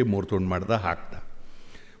 5ನೇ ರೊಟ್ಟಿ 3 ತುಂಡು ಮಾಡ್ದ, ಹಾಕ್ದ.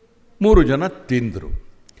 3 ಜನ ತಿಂದರು.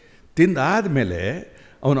 ತಿಂದಾದಮೇಲೆ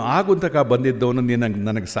ಅವನು ಆಗುಂತಕ ಬಂದಿದ್ದವನು,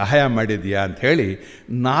 ನನಗೆ ಸಹಾಯ ಮಾಡಿದೆಯಾ ಅಂಥೇಳಿ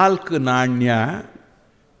 4 ನಾಣ್ಯ,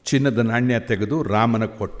 ಚಿನ್ನದ ನಾಣ್ಯ ತೆಗೆದು ರಾಮನ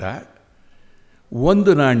ಕೊಟ್ಟ.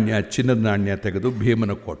 1 ನಾಣ್ಯ, ಚಿನ್ನದ ನಾಣ್ಯ ತೆಗೆದು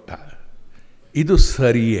ಭೀಮನ ಕೊಟ್ಟ. ಇದು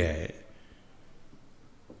ಸರಿಯೇ?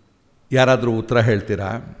 ಯಾರಾದರೂ ಉತ್ತರ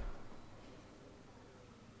ಹೇಳ್ತೀರಾ?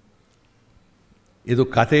 ಇದು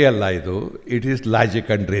ಕಥೆಯಲ್ಲ, ಇದು it is logic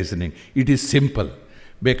and reasoning. It is simple.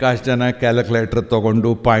 ಬೇಕಾಷ್ಟು ಜನ ಕ್ಯಾಲ್ಕುಲೇಟ್ರ್ ತೊಗೊಂಡು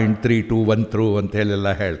 0.32 1 ಅಂಥೇಳೆಲ್ಲ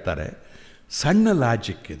ಹೇಳ್ತಾರೆ. ಸಣ್ಣ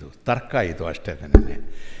ಲಾಜಿಕ್ ಇದು, ತರ್ಕ ಇದು ಅಷ್ಟೇ.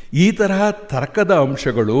 ಈ ತರಹ ತರ್ಕದ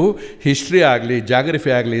ಅಂಶಗಳು ಹಿಸ್ಟ್ರಿ ಆಗಲಿ,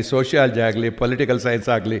 ಜಾಗ್ರಫಿ ಆಗಲಿ, ಸೋಷಿಯಾಲಜಿ ಆಗಲಿ, ಪೊಲಿಟಿಕಲ್ ಸೈನ್ಸ್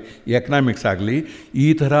ಆಗಲಿ, ಎಕನಾಮಿಕ್ಸ್ ಆಗಲಿ, ಈ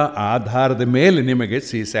ಥರ ಆಧಾರದ ಮೇಲೆ ನಿಮಗೆ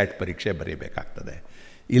CSAT ಪರೀಕ್ಷೆ ಬರೀಬೇಕಾಗ್ತದೆ.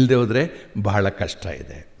 ಇಲ್ಲದೆ ಹೋದರೆ ಬಹಳ ಕಷ್ಟ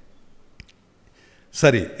ಇದೆ.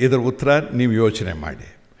 ಸರಿ, ಇದರ ಉತ್ತರ ನೀವು ಯೋಚನೆ ಮಾಡಿ.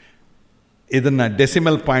 ಇದನ್ನು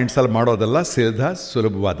ಡೆಸಿಮಲ್ ಪಾಯಿಂಟ್ಸಲ್ಲಿ ಮಾಡೋದಲ್ಲ, ಸೀದಾ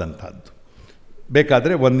ಸುಲಭವಾದಂಥದ್ದು.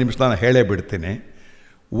 ಬೇಕಾದರೆ 1 ನಿಮಿಷ ನಾನು ಹೇಳೇ ಬಿಡ್ತೀನಿ.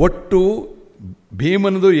 ಒಟ್ಟು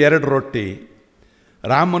ಭೀಮನದು 2 ರೊಟ್ಟಿ,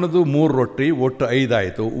 ರಾಮನದು 3 ರೊಟ್ಟಿ, ಒಟ್ಟು 5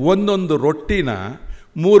 ಆಯಿತು. ಒಂದೊಂದು ರೊಟ್ಟಿನ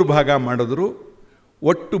 3 ಭಾಗ ಮಾಡಿದ್ರು.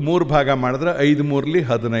 ಒಟ್ಟು 3 ಭಾಗ ಮಾಡಿದ್ರೆ 5 3ಲಿ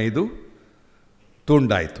 15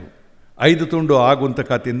 ತುಂಡಾಯಿತು. 5 ತುಂಡು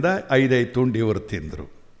ಆಗುಂತಕ ತಿಂದ, 5 ತುಂಡು ಇವರು ತಿಂದರು.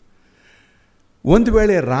 ಒಂದು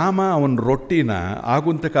ವೇಳೆ ರಾಮ ಅವನ ರೊಟ್ಟಿನ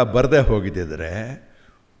ಆಗುಂತಕ ಬರದೇ ಹೋಗಿದ್ದರೆ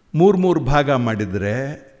 3 ಭಾಗ ಮಾಡಿದರೆ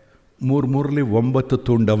 3 9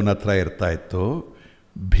 ತುಂಡು ಅವನ ಹತ್ರ ಇರ್ತಾಯಿತ್ತು.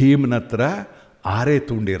 ಭೀಮನ ಹತ್ರ 6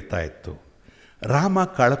 ತುಂಡು ಇರ್ತಾಯಿತ್ತು. ರಾಮ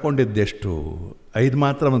ಕಳ್ಕೊಂಡಿದ್ದೆಷ್ಟು? 5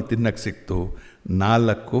 ಮಾತ್ರ ಅವನು ತಿನ್ನಕ್ಕೆ ಸಿಕ್ತು,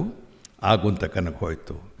 4 ಆಗುಂತಕನಿಗೆ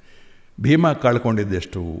ಹೋಯಿತು. ಭೀಮ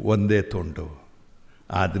ಕಳ್ಕೊಂಡಿದ್ದೆಷ್ಟು? 1 ತುಂಡು.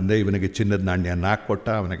 ಆದ್ದರಿಂದ ಇವನಿಗೆ ಚಿನ್ನದ ನಾಣ್ಯ 4 ಕೊಟ್ಟ,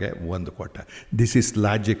 ಅವನಿಗೆ 1 ಕೊಟ್ಟ. This is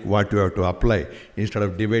logic what you have to apply instead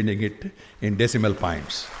of dividing it in decimal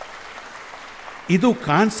points. ಇದು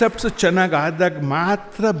ಕಾನ್ಸೆಪ್ಟ್ಸ್ ಚೆನ್ನಾಗಿ ಆದಾಗ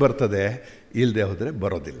ಮಾತ್ರ ಬರ್ತದೆ, ಇಲ್ಲದೆ ಹೋದರೆ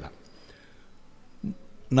ಬರೋದಿಲ್ಲ.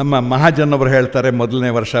 ನಮ್ಮ ಮಹಾಜನವರು ಹೇಳ್ತಾರೆ 1ನೇ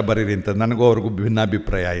ವರ್ಷ ಬರೀರಿ ಅಂತ. ನನಗೂ ಅವ್ರಿಗೂ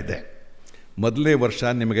ಭಿನ್ನಾಭಿಪ್ರಾಯ ಇದೆ. 1ನೇ ವರ್ಷ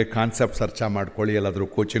ನಿಮಗೆ ಕಾನ್ಸೆಪ್ಟ್ಸ್ ಅರ್ಥ ಮಾಡ್ಕೊಳ್ಳಿ. ಎಲ್ಲಾದರೂ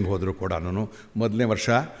ಕೋಚಿಂಗ್ ಹೋದರೂ ಕೂಡ 1ನೇ ವರ್ಷ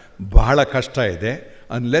ಬಹಳ ಕಷ್ಟ ಇದೆ.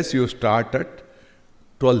 Unless you start at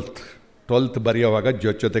 12th ಬರೆಯುವಾಗ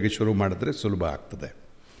ಜೊತೆಗೆ ಶುರು ಮಾಡಿದ್ರೆ ಸುಲಭ ಆಗ್ತದೆ,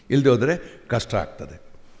 ಇಲ್ಲದೆ ಹೋದರೆ ಕಷ್ಟ ಆಗ್ತದೆ.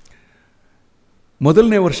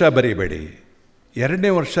 1ನೇ ವರ್ಷ ಬರೀಬೇಡಿ.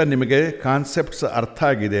 2ನೇ ವರ್ಷ ನಿಮಗೆ ಕಾನ್ಸೆಪ್ಟ್ಸ್ ಅರ್ಥ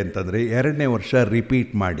ಆಗಿದೆ ಅಂತಂದರೆ 2ನೇ ವರ್ಷ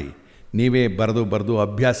ರಿಪೀಟ್ ಮಾಡಿ. ನೀವೇ ಬರೆದು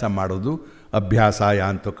ಅಭ್ಯಾಸ ಮಾಡೋದು. ಅಭ್ಯಾಸಾಯ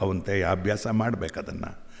ಅಂತ ಕೌಂತೆಯ ಅಭ್ಯಾಸ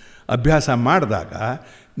ಮಾಡಬೇಕದನ್ನು. ಅಭ್ಯಾಸ ಮಾಡಿದಾಗ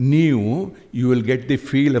ನೀವು you will get the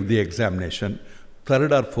feel of the examination.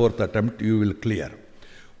 3rd or 4th attempt you will clear.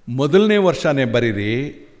 1ನೇ ವರ್ಷನೇ ಬರೀರಿ,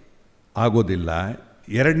 ಆಗೋದಿಲ್ಲ.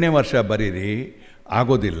 2ನೇ ವರ್ಷ ಬರೀರಿ,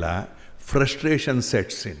 ಆಗೋದಿಲ್ಲ. ಫ್ರಸ್ಟ್ರೇಷನ್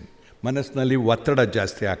ಸೆಟ್ಸ್ ಇನ್. ಮನಸ್ಸಿನಲ್ಲಿ ಒತ್ತಡ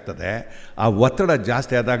ಜಾಸ್ತಿ ಆಗ್ತದೆ. ಆ ಒತ್ತಡ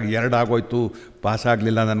ಜಾಸ್ತಿ ಆದಾಗ 2 ಆಗೋಯ್ತು, ಪಾಸ್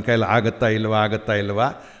ಆಗಲಿಲ್ಲ, ನನ್ನ ಕೈಯಲ್ಲಿ ಆಗುತ್ತಾ ಇಲ್ವಾ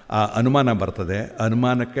ಆ ಅನುಮಾನ ಬರ್ತದೆ.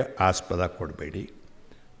 ಅನುಮಾನಕ್ಕೆ ಆಸ್ಪದ ಕೊಡಬೇಡಿ,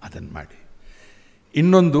 ಅದನ್ನು ಮಾಡಿ.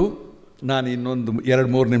 ನಾನು ಇನ್ನೊಂದು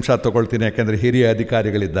 2-3 ನಿಮಿಷ ತೊಗೊಳ್ತೀನಿ, ಯಾಕೆಂದರೆ ಹಿರಿಯ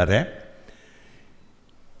ಅಧಿಕಾರಿಗಳಿದ್ದಾರೆ.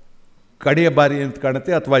 ಕಡೆಯ ಬಾರಿ ಅಂತ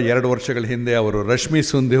ಕಾಣುತ್ತೆ, ಅಥವಾ 2 ವರ್ಷಗಳ ಹಿಂದೆ ಅವರು ರಶ್ಮಿ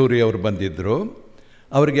ಸುಂದೇವ್ರಿ ಅವರು ಬಂದಿದ್ದರು.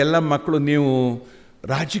 ಅವರಿಗೆಲ್ಲ ಮಕ್ಕಳು, ನೀವು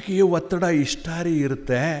ರಾಜಕೀಯ ಒತ್ತಡ ಇಷ್ಟಾರಿ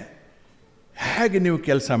ಇರುತ್ತೆ, ಹೇಗೆ ನೀವು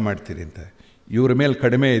ಕೆಲಸ ಮಾಡ್ತೀರಿ ಅಂತ. ಇವ್ರ ಮೇಲೆ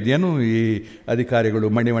ಕಡಿಮೆ ಇದೆಯೇನು ಈ ಅಧಿಕಾರಿಗಳು,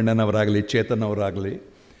 ಮಣಿವಣ್ಣನವರಾಗಲಿ, ಚೇತನ್ ಅವರಾಗಲಿ,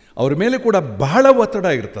 ಅವ್ರ ಮೇಲೆ ಕೂಡ ಬಹಳ ಒತ್ತಡ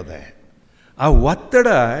ಇರ್ತದೆ. ಆ ಒತ್ತಡ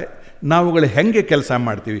ನಾವುಗಳು ಹೆಂಗೆ ಕೆಲಸ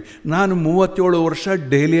ಮಾಡ್ತೀವಿ? ನಾನು 37 ವರ್ಷ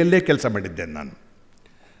ಡೈಲಿಯಲ್ಲೇ ಕೆಲಸ ಮಾಡಿದ್ದೇನೆ. ನಾನು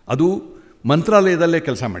ಅದು ಮಂತ್ರಾಲಯದಲ್ಲೇ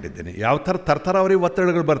ಕೆಲಸ ಮಾಡಿದ್ದೀನಿ. ಯಾವ ಥರ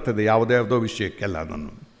ಒತ್ತಡಗಳು ಬರ್ತದೆ ಯಾವುದೋ ವಿಷಯಕ್ಕೆಲ್ಲ.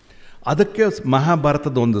 ನಾನು ಅದಕ್ಕೆ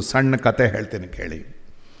ಮಹಾಭಾರತದ ಒಂದು ಸಣ್ಣ ಕತೆ ಹೇಳ್ತೀನಿ ಕೇಳಿ.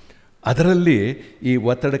 ಅದರಲ್ಲಿ ಈ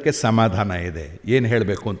ಒತ್ತಡಕ್ಕೆ ಸಮಾಧಾನ ಇದೆ. ಏನು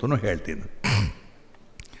ಹೇಳಬೇಕು ಅಂತಲೂ ಹೇಳ್ತೀನಿ.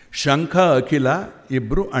 ಶಂಖ ಅಖಿಲ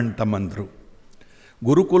ಇಬ್ಬರು ಅಣ್ತಮ್ಮಂದರು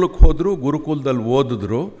ಗುರುಕುಲಕ್ಕೆ ಹೋದರು. ಗುರುಕುಲದಲ್ಲಿ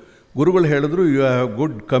ಓದಿದ್ರು. ಗುರುಗಳು ಹೇಳಿದ್ರು, you have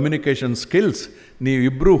good communication skills,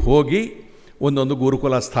 ನೀವಿಬ್ಬರು ಹೋಗಿ ಒಂದೊಂದು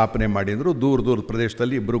ಗುರುಕುಲ ಸ್ಥಾಪನೆ ಮಾಡಿದ್ರು. ದೂರ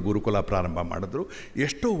ಪ್ರದೇಶದಲ್ಲಿ ಇಬ್ಬರು ಗುರುಕುಲ ಪ್ರಾರಂಭ ಮಾಡಿದ್ರು.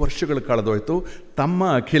 ಎಷ್ಟೋ ವರ್ಷಗಳು ಕಳೆದೋಯ್ತು. ತಮ್ಮ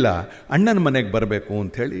ಅಖಿಲ ಅಣ್ಣನ ಮನೆಗೆ ಬರಬೇಕು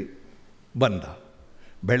ಅಂಥೇಳಿ ಬಂದ.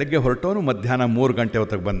 ಬೆಳಗ್ಗೆ ಹೊರಟವನು ಮಧ್ಯಾಹ್ನ 3 ಗಂಟೆ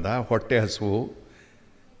ಹೊತ್ತಿಗೆ ಬಂದ. ಹೊಟ್ಟೆ ಹಸುವು,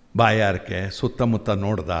 ಬಾಯಾರಿಕೆ, ಸುತ್ತಮುತ್ತ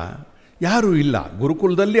ನೋಡ್ದ, ಯಾರೂ ಇಲ್ಲ.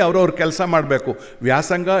 ಗುರುಕುಲದಲ್ಲಿ ಅವ್ರವ್ರ ಕೆಲಸ ಮಾಡಬೇಕು.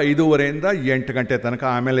 ವ್ಯಾಸಂಗ 5:30 to 8 ಗಂಟೆ ತನಕ.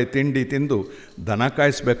 ಆಮೇಲೆ ತಿಂಡಿ ತಿಂದು ದನ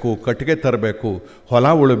ಕಾಯಿಸ್ಬೇಕು, ಕಟ್ಟಿಗೆ ತರಬೇಕು, ಹೊಲ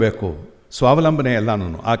ಉಳಬೇಕು, ಸ್ವಾವಲಂಬನೆ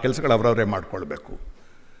ಎಲ್ಲನೂ. ಆ ಕೆಲಸಗಳು ಅವರವರೇ ಮಾಡ್ಕೊಳ್ಬೇಕು.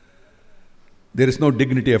 There is no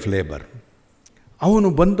dignity of labour.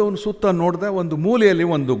 ಅವನು ಬಂದವನು ಸುತ್ತ ನೋಡ್ದ. ಒಂದು ಮೂಲೆಯಲ್ಲಿ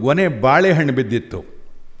ಒಂದು ಗೊನೆ ಬಾಳೆಹಣ್ಣು ಬಿದ್ದಿತ್ತು.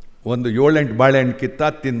 ಒಂದು 7-8 ಬಾಳೆಹಣ್ಣು ಕಿತ್ತ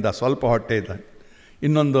ತಿಂದ. ಸ್ವಲ್ಪ ಹೊಟ್ಟೆ ಇದ್ದ.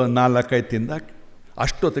 ಇನ್ನೊಂದು 4-5 ತಿಂದ.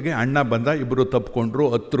 ಅಷ್ಟೊತ್ತಿಗೆ ಅಣ್ಣ ಬಂದ. ಇಬ್ಬರು ತಪ್ಪಿಕೊಂಡ್ರು.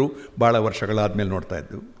 ಹತ್ತರು. ಭಾಳ ವರ್ಷಗಳಾದಮೇಲೆ ನೋಡ್ತಾ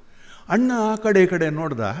ಇದ್ದು. ಅಣ್ಣ ಆ ಕಡೆ ಈ ಕಡೆ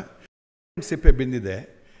ನೋಡ್ದ. ಸಿಪ್ಪೆ ಬಿದ್ದಿದೆ.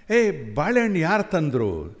 ಬಾಳೆಹಣ್ಣು ಯಾರು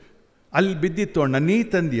ತಂದರು? ಅಲ್ಲಿ ಬಿದ್ದಿತ್ತು ಅಣ್ಣ. ನೀ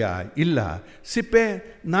ತಂದ್ಯಾ? ಇಲ್ಲ. ಸಿಪ್ಪೆ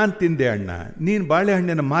ನಾನು ತಿಂದೆ ಅಣ್ಣ. ನೀನು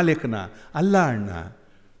ಬಾಳೆಹಣ್ಣಿನ ಮಾಲೀಕನ? ಅಲ್ಲ ಅಣ್ಣ,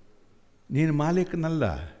 ನೀನು ಮಾಲೀಕನಲ್ಲ,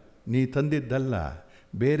 ನೀ ತಂದಿದ್ದಲ್ಲ,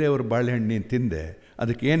 ಬೇರೆಯವ್ರ ಬಾಳೆಹಣ್ಣು ನೀನು ತಿಂದೆ.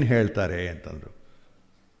 ಅದಕ್ಕೆ ಏನು ಹೇಳ್ತಾರೆ ಅಂತಂದರು.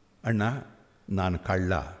 ಅಣ್ಣ, ನಾನು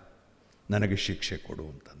ಕಳ್ಳ, ನನಗೆ ಶಿಕ್ಷೆ ಕೊಡು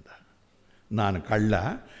ಅಂತಂದ. ನಾನು ಕಳ್ಳ,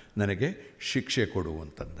 ನನಗೆ ಶಿಕ್ಷೆ ಕೊಡು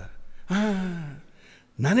ಅಂತಂದ.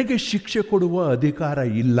 ನನಗೆ ಶಿಕ್ಷೆ ಕೊಡುವ ಅಧಿಕಾರ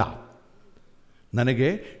ಇಲ್ಲ. ನನಗೆ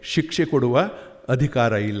ಶಿಕ್ಷೆ ಕೊಡುವ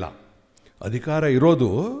ಅಧಿಕಾರ ಇಲ್ಲ. ಅಧಿಕಾರ ಇರೋದು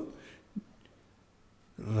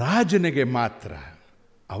ರಾಜನಿಗೆ ಮಾತ್ರ.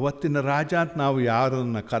 ಅವತ್ತಿನ ರಾಜ ಅಂತ ನಾವು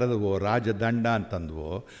ಯಾರನ್ನು ಕರೆದವೋ, ರಾಜದಂಡ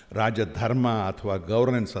ಅಂತಂದ್ವೋ, ರಾಜಧರ್ಮ ಅಥವಾ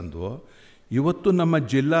ಗವರ್ನೆನ್ಸ್ ಅಂದ್ವೋ, ಇವತ್ತು ನಮ್ಮ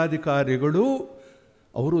ಜಿಲ್ಲಾಧಿಕಾರಿಗಳು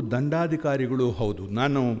ಅವರು ದಂಡಾಧಿಕಾರಿಗಳು ಹೌದು.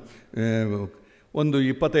 ನಾನು ಒಂದು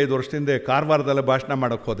 25 ವರ್ಷದಿಂದ ಕಾರವಾರದಲ್ಲೇ ಭಾಷಣ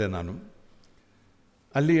ಮಾಡೋಕ್ಕೆ ಹೋದೆ ನಾನು.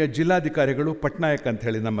 ಅಲ್ಲಿಯ ಜಿಲ್ಲಾಧಿಕಾರಿಗಳು ಪಟ್ನಾಯಕ್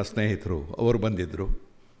ಅಂಥೇಳಿ ನಮ್ಮ ಸ್ನೇಹಿತರು, ಅವರು ಬಂದಿದ್ದರು.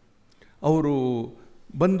 ಅವರು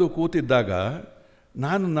ಬಂದು ಕೂತಿದ್ದಾಗ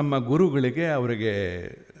ನಾನು ನಮ್ಮ ಗುರುಗಳಿಗೆ ಅವರಿಗೆ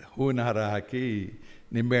ಹೂವಿನ ಹಾರ ಹಾಕಿ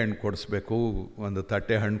ನಿಂಬೆಹಣ್ಣು ಕೊಡಿಸ್ಬೇಕು, ಒಂದು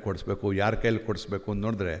ತಟ್ಟೆ ಹಣ್ಣು ಕೊಡಿಸ್ಬೇಕು, ಯಾರ ಕೈಲಿ ಕೊಡಿಸ್ಬೇಕು ಅಂತ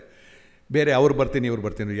ನೋಡಿದ್ರೆ ಬೇರೆ ಅವ್ರು ಬರ್ತೀನಿ ಇವ್ರು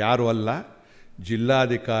ಬರ್ತೀನಿ, ಯಾರೂ ಅಲ್ಲ.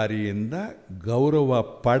 ಜಿಲ್ಲಾಧಿಕಾರಿಯಿಂದ ಗೌರವ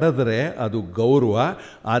ಪಡೆದರೆ ಅದು ಗೌರವ.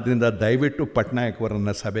 ಆದ್ದರಿಂದ ದಯವಿಟ್ಟು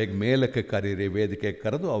ಪಟ್ನಾಯಕವರನ್ನು ಸಭೆಗೆ ಮೇಲಕ್ಕೆ ಕರೀರಿ, ವೇದಿಕೆಗೆ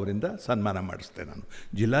ಕರೆದು ಅವರಿಂದ ಸನ್ಮಾನ ಮಾಡಿಸ್ತೇನೆ ನಾನು.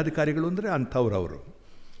 ಜಿಲ್ಲಾಧಿಕಾರಿಗಳು ಅಂದರೆ ಅಂಥವ್ರು ಅವರು.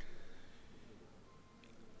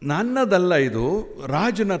 ನನ್ನದಲ್ಲ ಇದು.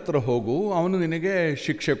 ರಾಜನ ಹತ್ರ ಹೋಗು, ಅವನು ನಿನಗೆ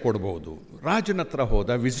ಶಿಕ್ಷೆ ಕೊಡ್ಬೋದು. ರಾಜನ ಹತ್ರ ಹೋದ,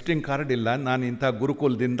 ವಿಸಿಟಿಂಗ್ ಕಾರ್ಡ್ ಇಲ್ಲ, ನಾನು ಇಂಥ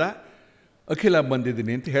ಗುರುಕುಲದಿಂದ ಅಖಿಲ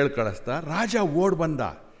ಬಂದಿದ್ದೀನಿ ಅಂತ ಹೇಳಿ ಕಳಿಸ್ದ. ರಾಜ ಓಡ್ ಬಂದ.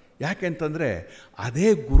 ಯಾಕೆಂತಂದರೆ ಅದೇ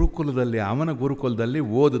ಗುರುಕುಲದಲ್ಲಿ, ಅವನ ಗುರುಕುಲದಲ್ಲಿ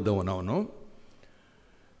ಓದಿದವನವನು.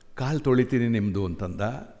 ಕಾಲು ತೊಳಿತೀನಿ ನಿಮ್ಮದು ಅಂತಂದ.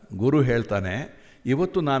 ಗುರು ಹೇಳ್ತಾನೆ,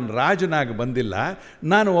 ಇವತ್ತು ನಾನು ರಾಜನಾಗಿ ಬಂದಿಲ್ಲ,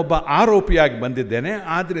 ನಾನು ಒಬ್ಬ ಆರೋಪಿಯಾಗಿ ಬಂದಿದ್ದೇನೆ.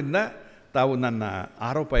 ಆದ್ದರಿಂದ ತಾವು ನನ್ನ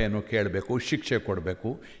ಆರೋಪ ಏನೋ ಕೇಳಬೇಕು, ಶಿಕ್ಷೆ ಕೊಡಬೇಕು.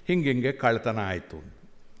 ಹಿಂಗೆ ಕಳ್ತನ ಆಯಿತು.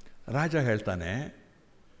 ರಾಜ ಹೇಳ್ತಾನೆ,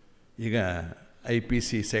 ಈಗ IPC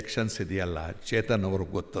ಸೆಕ್ಷನ್ಸ್ ಇದೆಯಲ್ಲ, ಚೇತನ್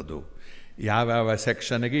ಅವ್ರಿಗೆ ಗೊತ್ತದು, ಯಾವ್ಯಾವ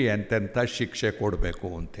ಸೆಕ್ಷನ್ಗೆ ಎಂತೆಂಥ ಶಿಕ್ಷೆ ಕೊಡಬೇಕು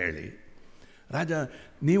ಅಂಥೇಳಿ. ರಾಜ,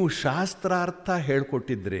 ನೀವು ಶಾಸ್ತ್ರಾರ್ಥ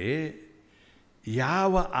ಹೇಳ್ಕೊಟ್ಟಿದ್ರೆ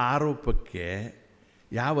ಯಾವ ಆರೋಪಕ್ಕೆ,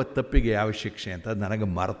 ಯಾವ ತಪ್ಪಿಗೆ ಯಾವ ಶಿಕ್ಷೆ ಅಂತ ನನಗೆ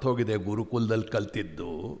ಮರ್ತೋಗಿದೆ. ಗುರುಕುಲದಲ್ಲಿ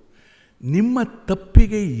ಕಲ್ತಿದ್ದು. ನಿಮ್ಮ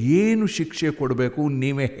ತಪ್ಪಿಗೆ ಏನು ಶಿಕ್ಷೆ ಕೊಡಬೇಕು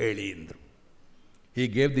ನೀವೇ ಹೇಳಿ ಅಂದರು. He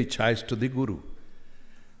gave the choice to the ಗುರು.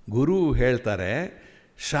 ಗುರು ಹೇಳ್ತಾರೆ,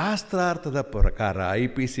 ಶಾಸ್ತ್ರಾರ್ಥದ ಪ್ರಕಾರ,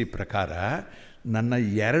 IPC ಪ್ರಕಾರ ನನ್ನ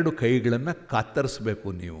 2 ಕೈಗಳನ್ನು ಕತ್ತರಿಸ್ಬೇಕು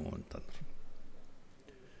ನೀವು ಅಂತಂದರು.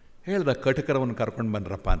 ಹೇಳ್ದ, ಕಟಕರವನ್ನು ಕರ್ಕೊಂಡು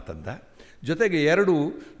ಬನ್ರಪ್ಪ ಅಂತಂದ. ಜೊತೆಗೆ 2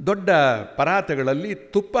 ದೊಡ್ಡ ಪರಾತಗಳಲ್ಲಿ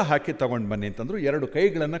ತುಪ್ಪ ಹಾಕಿ ತಗೊಂಡು ಬನ್ನಿ ಅಂತಂದರು. 2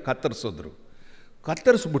 ಕೈಗಳನ್ನು ಕತ್ತರಿಸಿದ್ರು.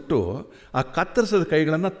 ಕತ್ತರಿಸ್ಬಿಟ್ಟು ಆ ಕತ್ತರಿಸಿದ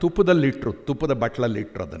ಕೈಗಳನ್ನು ತುಪ್ಪದಲ್ಲಿಟ್ಟರು, ತುಪ್ಪದ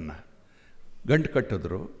ಬಟ್ಲಲ್ಲಿಟ್ಟರು, ಅದನ್ನು ಗಂಟು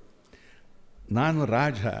ಕಟ್ಟಿದ್ರು. ನಾನು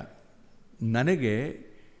ರಾಜ, ನನಗೆ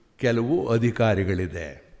ಕೆಲವು ಅಧಿಕಾರಿಗಳಿದೆ.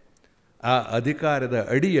 ಆ ಅಧಿಕಾರದ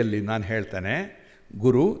ಅಡಿಯಲ್ಲಿ ನಾನು ಹೇಳ್ತೇನೆ,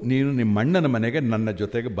 ಗುರು ನೀನು ನಿಮ್ಮ ಅಣ್ಣನ ಮನೆಗೆ ನನ್ನ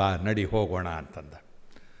ಜೊತೆಗೆ ಬಾ, ನಡಿ ಹೋಗೋಣ ಅಂತಂದ.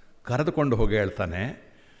 ಕರೆದುಕೊಂಡು ಹೋಗಿ ಹೇಳ್ತಾನೆ,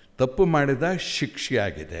 ತಪ್ಪು ಮಾಡಿದ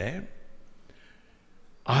ಶಿಕ್ಷೆಯಾಗಿದೆ,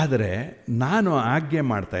 ಆದರೆ ನಾನು ಆಜ್ಞೆ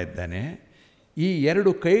ಮಾಡ್ತಾ ಇದ್ದೇನೆ, ಈ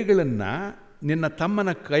 2 ಕೈಗಳನ್ನು ನಿನ್ನ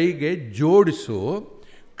ತಮ್ಮನ ಕೈಗೆ ಜೋಡಿಸು,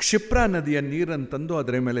 ಕ್ಷಿಪ್ರ ನದಿಯ ನೀರನ್ನು ತಂದು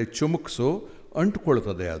ಅದರ ಮೇಲೆ ಚುಮುಕ್ಸು,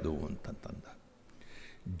 ಅಂಟ್ಕೊಳ್ತದೆ ಅದು ಅಂತಂದ.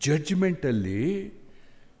 ಜಡ್ಜ್ಮೆಂಟಲ್ಲಿ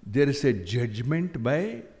there is A judgment by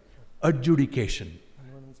ಅಡ್ಜುಡಿಕೇಶನ್.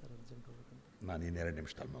 ನಾನು ಇನ್ನೆರಡು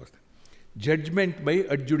ನಿಮಿಷದಲ್ಲಿ ಮುಗಿಸ್ತೇನೆ. Judgment by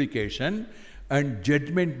adjudication and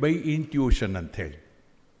judgment by intuition ಅಂಥೇಳಿ.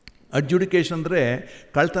 ಅಡ್ಜುಡಿಕೇಷನ್ ಅಂದರೆ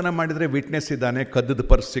ಕಳ್ತನ ಮಾಡಿದರೆ ವಿಟ್ನೆಸ್ ಇದ್ದಾನೆ, ಕದ್ದದ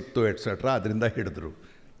ಪರ್ಸ್ ಸಿಕ್ತು ಎಟ್ಸೆಟ್ರಾ, ಅದರಿಂದ ಹಿಡಿದ್ರು,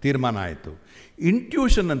 ತೀರ್ಮಾನ ಆಯಿತು.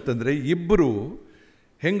 ಇಂಟ್ಯೂಷನ್ ಅಂತಂದರೆ ಇಬ್ಬರು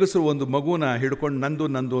ಹೆಂಗಸರು ಒಂದು ಮಗುನ ಹಿಡ್ಕೊಂಡು ನಂದು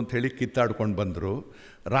ನಂದು ಅಂತ ಹೇಳಿ ಕಿತ್ತಾಡ್ಕೊಂಡು ಬಂದರು.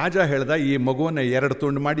 ರಾಜ ಹೇಳ್ದ ಈ ಮಗುವನ್ನ 2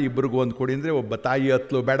 ತುಂಡು ಮಾಡಿ ಇಬ್ಬರಿಗೂ ಒಂದು ಕೊಡಿ ಅಂದರೆ ಒಬ್ಬ ತಾಯಿ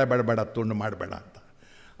ಹತ್ಲು ಬೇಡ ಬೇಡ ಬೇಡ ತುಂಡು ಮಾಡಬೇಡ ಅಂತ.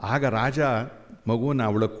 ಆಗ ರಾಜ ಮಗುವನ್ನ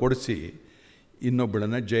ಅವಳಿಗೆ ಕೊಡಿಸಿ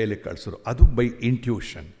ಇನ್ನೊಬ್ಬಳನ್ನು ಜೈಲಿಗೆ ಕಳಿಸರು. ಅದು by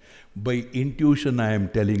intuition. By intuition I am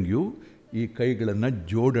telling you, ಈ ಕೈಗಳನ್ನು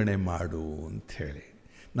ಜೋಡಣೆ ಮಾಡು ಅಂಥೇಳಿ.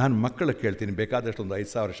 ನಾನು ಮಕ್ಕಳು ಕೇಳ್ತೀನಿ, ಬೇಕಾದಷ್ಟು ಒಂದು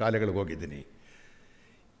 5,000 ಶಾಲೆಗಳಿಗೆ ಹೋಗಿದ್ದೀನಿ.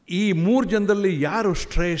 ಈ 3 ಜನದಲ್ಲಿ ಯಾರು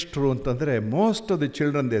ಶ್ರೇಷ್ಠರು ಅಂತಂದರೆ ಮೋಸ್ಟ್ ಆಫ್ ದಿ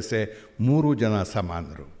ಚಿಲ್ಡ್ರನ್ ದೇಸೆ 3 ಜನ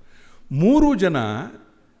ಸಮಾನರು. 3 ಜನ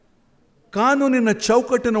ಕಾನೂನಿನ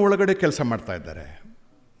ಚೌಕಟ್ಟಿನ ಒಳಗಡೆ ಕೆಲಸ ಮಾಡ್ತಾ ಇದ್ದಾರೆ.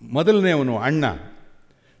 ಮೊದಲನೇವನು ಅಣ್ಣ,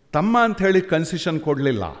 ತಮ್ಮ ಅಂಥೇಳಿ ಕನ್ಸೆಷನ್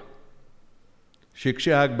ಕೊಡಲಿಲ್ಲ,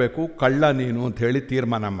 ಶಿಕ್ಷೆ ಆಗಬೇಕು, ಕಳ್ಳ ನೀನು ಅಂಥೇಳಿ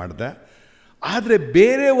ತೀರ್ಮಾನ ಮಾಡಿದೆ. ಆದರೆ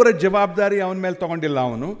ಬೇರೆಯವರ ಜವಾಬ್ದಾರಿ ಅವನ ಮೇಲೆ ತೊಗೊಂಡಿಲ್ಲ.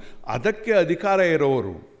 ಅವನು ಅದಕ್ಕೆ ಅಧಿಕಾರ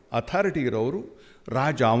ಇರೋರು, ಅಥಾರಿಟಿ ಇರೋರು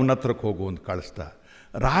ರಾಜ ಅವನ ಹತ್ರಕ್ಕೆ ಹೋಗು ಅಂತ ಕಳಿಸ್ದ.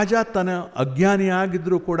 ರಾಜ ತನ್ನ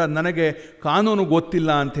ಅಜ್ಞಾನಿಯಾಗಿದ್ದರೂ ಕೂಡ ನನಗೆ ಕಾನೂನು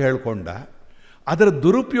ಗೊತ್ತಿಲ್ಲ ಅಂತ ಹೇಳ್ಕೊಂಡ. ಅದರ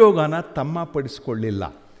ದುರುಪಯೋಗನ ತಮ್ಮ ಪಡಿಸ್ಕೊಳ್ಳಿಲ್ಲ.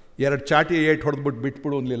 2 ಚಾಟಿ ಏಟು ಹೊಡೆದ್ಬಿಟ್ಟು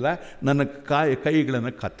ಬಿಟ್ಬಿಡು ಅನ್ನಲಿಲ್ಲ, ನನ್ನ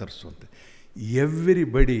ಕೈಗಳನ್ನು ಕತ್ತರಿಸುವಂತೆ.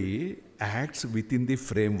 Everybody acts within the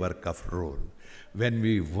framework of rule. When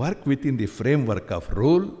we work within the framework of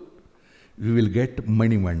rule, we will get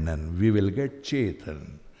ಮಣಿಮಣ್ಣನ್, we will get Chetan.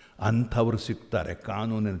 ಅಂಥವ್ರು ಸಿಗ್ತಾರೆ.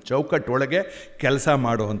 ಕಾನೂನಿನ ಚೌಕಟ್ಟೊಳಗೆ ಕೆಲಸ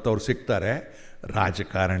ಮಾಡುವಂಥವ್ರು ಸಿಗ್ತಾರೆ.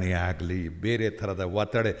 ರಾಜಕಾರಣಿ ಆಗಲಿ, ಬೇರೆ ಥರದ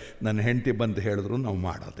ಒತ್ತಡ, ನನ್ನ ಹೆಂಡತಿ ಬಂದು ಹೇಳಿದ್ರು ನಾವು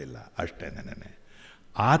ಮಾಡೋದಿಲ್ಲ, ಅಷ್ಟೇನೆ.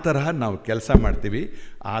 ಆ ತರಹ ನಾವು ಕೆಲಸ ಮಾಡ್ತೀವಿ.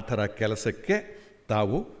 ಆ ಥರ ಕೆಲಸಕ್ಕೆ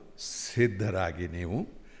ತಾವು ಸಿದ್ಧರಾಗಿ ನೀವು.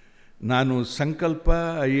 ನಾನು ಸಂಕಲ್ಪ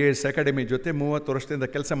IAS ಅಕಾಡೆಮಿ ಜೊತೆ 30 ವರ್ಷದಿಂದ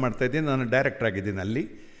ಕೆಲಸ ಮಾಡ್ತಾಯಿದ್ದೀನಿ. ನಾನು ಡೈರೆಕ್ಟರ್ ಆಗಿದ್ದೀನಿ. ಅಲ್ಲಿ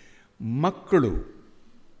ಮಕ್ಕಳು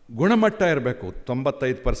ಗುಣಮಟ್ಟ ಇರಬೇಕು,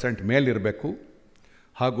 95% ಮೇಲಿರಬೇಕು,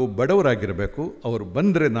 ಹಾಗೂ ಬಡವರಾಗಿರಬೇಕು. ಅವರು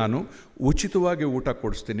ಬಂದರೆ ನಾನು ಉಚಿತವಾಗಿ ಊಟ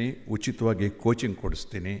ಕೊಡಿಸ್ತೀನಿ, ಉಚಿತವಾಗಿ ಕೋಚಿಂಗ್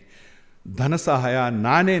ಕೊಡಿಸ್ತೀನಿ. ಧನ ಸಹಾಯ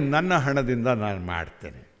ನಾನೇ ನನ್ನ ಹಣದಿಂದ ನಾನು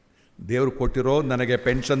ಮಾಡ್ತೇನೆ. ದೇವರು ಕೊಟ್ಟಿರೋ ನನಗೆ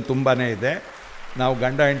ಪೆನ್ಷನ್ ತುಂಬಾ ಇದೆ. ನಾವು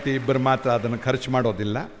ಗಂಡ ಹೆಂಡತಿ ಇಬ್ಬರು ಮಾತ್ರ ಅದನ್ನು ಖರ್ಚು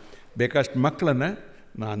ಮಾಡೋದಿಲ್ಲ. ಬೇಕಷ್ಟು ಮಕ್ಕಳನ್ನು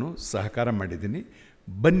ನಾನು ಸಹಕಾರ ಮಾಡಿದ್ದೀನಿ.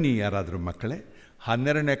 ಬನ್ನಿ ಯಾರಾದರೂ ಮಕ್ಕಳೇ.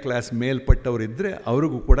 12ನೇ ಕ್ಲಾಸ್ ಮೇಲ್ಪಟ್ಟವರಿದ್ದರೆ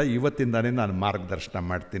ಅವ್ರಿಗೂ ಕೂಡ ಇವತ್ತಿಂದಾನೇ ನಾನು ಮಾರ್ಗದರ್ಶನ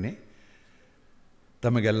ಮಾಡ್ತೀನಿ.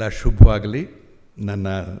 ತಮಗೆಲ್ಲ ಶುಭವಾಗಲಿ. ನನ್ನ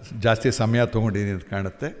ಜಾಸ್ತಿ ಸಮಯ ತೊಗೊಂಡಿದ್ದೀನಿ ಅಂತ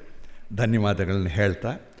ಕಾಣುತ್ತೆ. ಧನ್ಯವಾದಗಳನ್ನ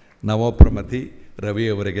ಹೇಳ್ತಾ ನವೋಪ್ರಮತಿ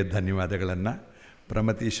ರವಿಯವರಿಗೆ ಧನ್ಯವಾದಗಳನ್ನು,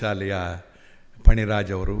 ಪ್ರಮತಿ ಶಾಲೆಯ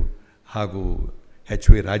ಫಣಿರಾಜ್ ಅವರು ಹಾಗೂ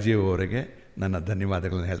HV ರಾಜೀವ್ ಅವರಿಗೆ ನನ್ನ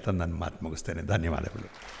ಧನ್ಯವಾದಗಳನ್ನು ಹೇಳ್ತಾ ನನ್ನ ಮಾತು ಮುಗಿಸ್ತೇನೆ. ಧನ್ಯವಾದಗಳು.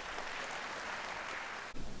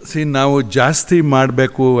 ನಾವು ಜಾಸ್ತಿ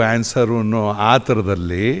ಮಾಡಬೇಕು ಆನ್ಸರು ಅನ್ನೋ ಆ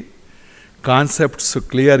ಥರದಲ್ಲಿ ಕಾನ್ಸೆಪ್ಟ್ಸ್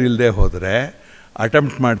ಕ್ಲಿಯರ್ ಇಲ್ಲದೆ ಹೋದರೆ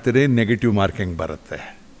ಅಟೆಂಪ್ಟ್ ಮಾಡ್ತೀರಿ, ನೆಗೆಟಿವ್ ಮಾರ್ಕಿಂಗ್ ಬರುತ್ತೆ.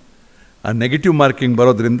 ಆ ನೆಗೆಟಿವ್ ಮಾರ್ಕಿಂಗ್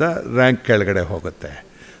ಬರೋದ್ರಿಂದ ರ್ಯಾಂಕ್ ಕೆಳಗಡೆ ಹೋಗುತ್ತೆ.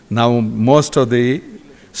 ನಾವು most of the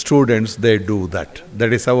students they do that.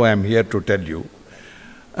 That is how I am here to tell you.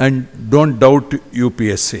 And don't doubt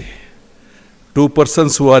UPSC. 2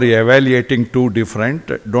 persons who are evaluating 2 different,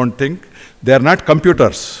 don't think they are not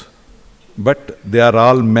computers, but they are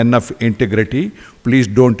all men of integrity. Please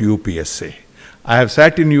don't UPSC. I have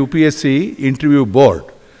sat in UPSC interview board.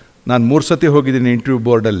 ನಾನು 3 ಸತಿ ಹೋಗಿದ್ದೀನಿ interview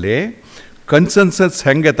ಬೋರ್ಡಲ್ಲಿ. Consensus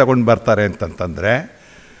ಹೆಂಗೆ ತಗೊಂಡು ಬರ್ತಾರೆ ಅಂತಂತಂದರೆ,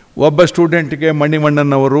 ಒಬ್ಬ ಸ್ಟೂಡೆಂಟ್ಗೆ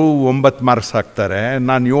ಮಣಿಮಣ್ಣನವರು 9 marks ಹಾಕ್ತಾರೆ,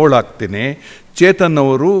 ನಾನು 7 ಹಾಕ್ತೀನಿ. ಚೇತನ್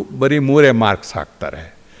ಅವರು ಬರೀ 3 ಮಾರ್ಕ್ಸ್ ಹಾಕ್ತಾರೆ.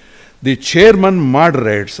 ದಿ ಚೇರ್ಮನ್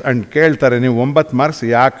ಮಾಡ್ರೇಟ್ಸ್ ಆ್ಯಂಡ್ ಕೇಳ್ತಾರೆ, ನೀವು 9 ಮಾರ್ಕ್ಸ್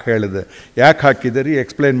ಯಾಕೆ ಹಾಕಿದ್ದೀರಿ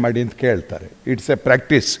ಎಕ್ಸ್ಪ್ಲೈನ್ ಮಾಡಿ ಅಂತ ಕೇಳ್ತಾರೆ. It's A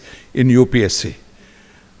practice in UPSC.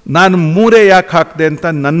 ನಾನು 3 ಯಾಕೆ ಹಾಕಿದೆ ಅಂತ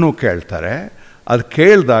ನನ್ನೂ ಕೇಳ್ತಾರೆ. ಅದು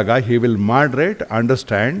ಕೇಳಿದಾಗ he will moderate,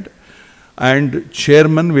 understand, and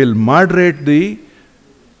chairman will moderate the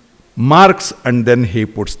marks and then he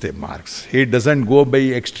puts the marks. He doesn't go by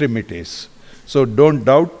extremities. So don't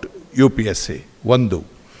doubt UPSC. 1.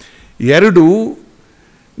 2,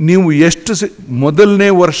 ನೀವು ಎಷ್ಟು ಮೊದಲನೇ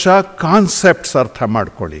ವರ್ಷ ಕಾನ್ಸೆಪ್ಟ್ಸ್ ಅರ್ಥ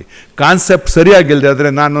ಮಾಡ್ಕೊಳ್ಳಿ. ಕಾನ್ಸೆಪ್ಟ್ ಸರಿಯಾಗಿಲ್ಲದೆ ಆದರೆ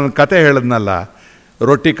ನಾನು ಒಂದು ಕತೆ ಹೇಳಿದ್ನಲ್ಲ,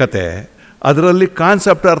 ರೊಟ್ಟಿ ಕತೆ, ಅದರಲ್ಲಿ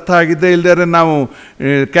ಕಾನ್ಸೆಪ್ಟ್ ಅರ್ಥ ಆಗಿದ್ದೇ ಇಲ್ಲದೆ ನಾವು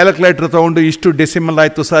ಕ್ಯಾಲ್ಕುಲೇಟ್ರ್ ತೊಗೊಂಡು ಇಷ್ಟು ಡೆಸಿಮಲ್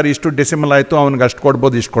ಆಯಿತು ಸರ್, ಇಷ್ಟು ಡೆಸಿಮಲ್ ಆಯಿತು, ಅವ್ನಿಗೆ ಅಷ್ಟು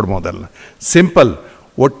ಕೊಡ್ಬೋದು ಇಷ್ಟು ಕೊಡ್ಬೋದಲ್ಲ. ಸಿಂಪಲ್.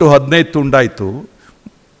 ಒಟ್ಟು 15 ತುಂಡಾಯಿತು.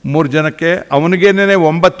 3 ಜನಕ್ಕೆ ಅವನಿಗೇನೇ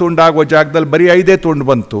 9 ತುಂಡಾಗೋ ಜಾಗದಲ್ಲಿ ಬರೀ 5 ತುಂಡು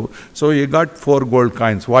ಬಂತು. So you got 4 gold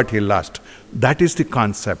coins. What he lost. That is the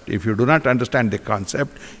concept. If you do not understand the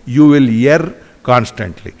concept, you will err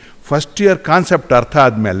constantly. First year concept ಅರ್ಥ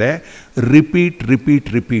ಆದಮೇಲೆ ರಿಪೀಟ್.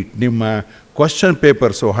 ನಿಮ್ಮ ಕ್ವಶನ್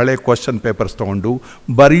ಪೇಪರ್ಸು, ಹಳೆ ಕ್ವಶನ್ ಪೇಪರ್ಸ್ ತೊಗೊಂಡು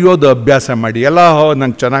ಬರೆಯೋದು ಅಭ್ಯಾಸ ಮಾಡಿ. ಎಲ್ಲ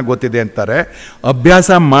ನಂಗೆ ಚೆನ್ನಾಗಿ ಗೊತ್ತಿದೆ ಅಂತಾರೆ,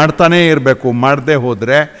 ಅಭ್ಯಾಸ ಮಾಡ್ತಾನೇ ಇರಬೇಕು. ಮಾಡದೆ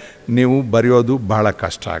ಹೋದರೆ ನೀವು ಬರೆಯೋದು ಭಾಳ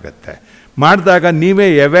ಕಷ್ಟ ಆಗುತ್ತೆ. ಮಾಡಿದಾಗ ನೀವೇ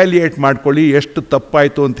ಎವ್ಯಾಲ್ಯೂಯೇಟ್ ಮಾಡ್ಕೊಳ್ಳಿ, ಎಷ್ಟು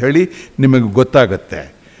ತಪ್ಪಾಯಿತು ಅಂಥೇಳಿ ನಿಮಗೆ ಗೊತ್ತಾಗುತ್ತೆ.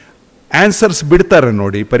 ಆನ್ಸರ್ಸ್ ಬಿಡ್ತಾರೆ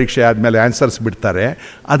ನೋಡಿ, ಪರೀಕ್ಷೆ ಆದಮೇಲೆ ಆನ್ಸರ್ಸ್ ಬಿಡ್ತಾರೆ,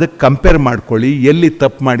 ಅದಕ್ಕೆ ಕಂಪೇರ್ ಮಾಡ್ಕೊಳ್ಳಿ, ಎಲ್ಲಿ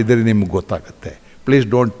ತಪ್ಪು ಮಾಡಿದರೆ ನಿಮ್ಗೆ ಗೊತ್ತಾಗುತ್ತೆ. Please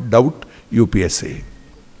don't doubt UPSC.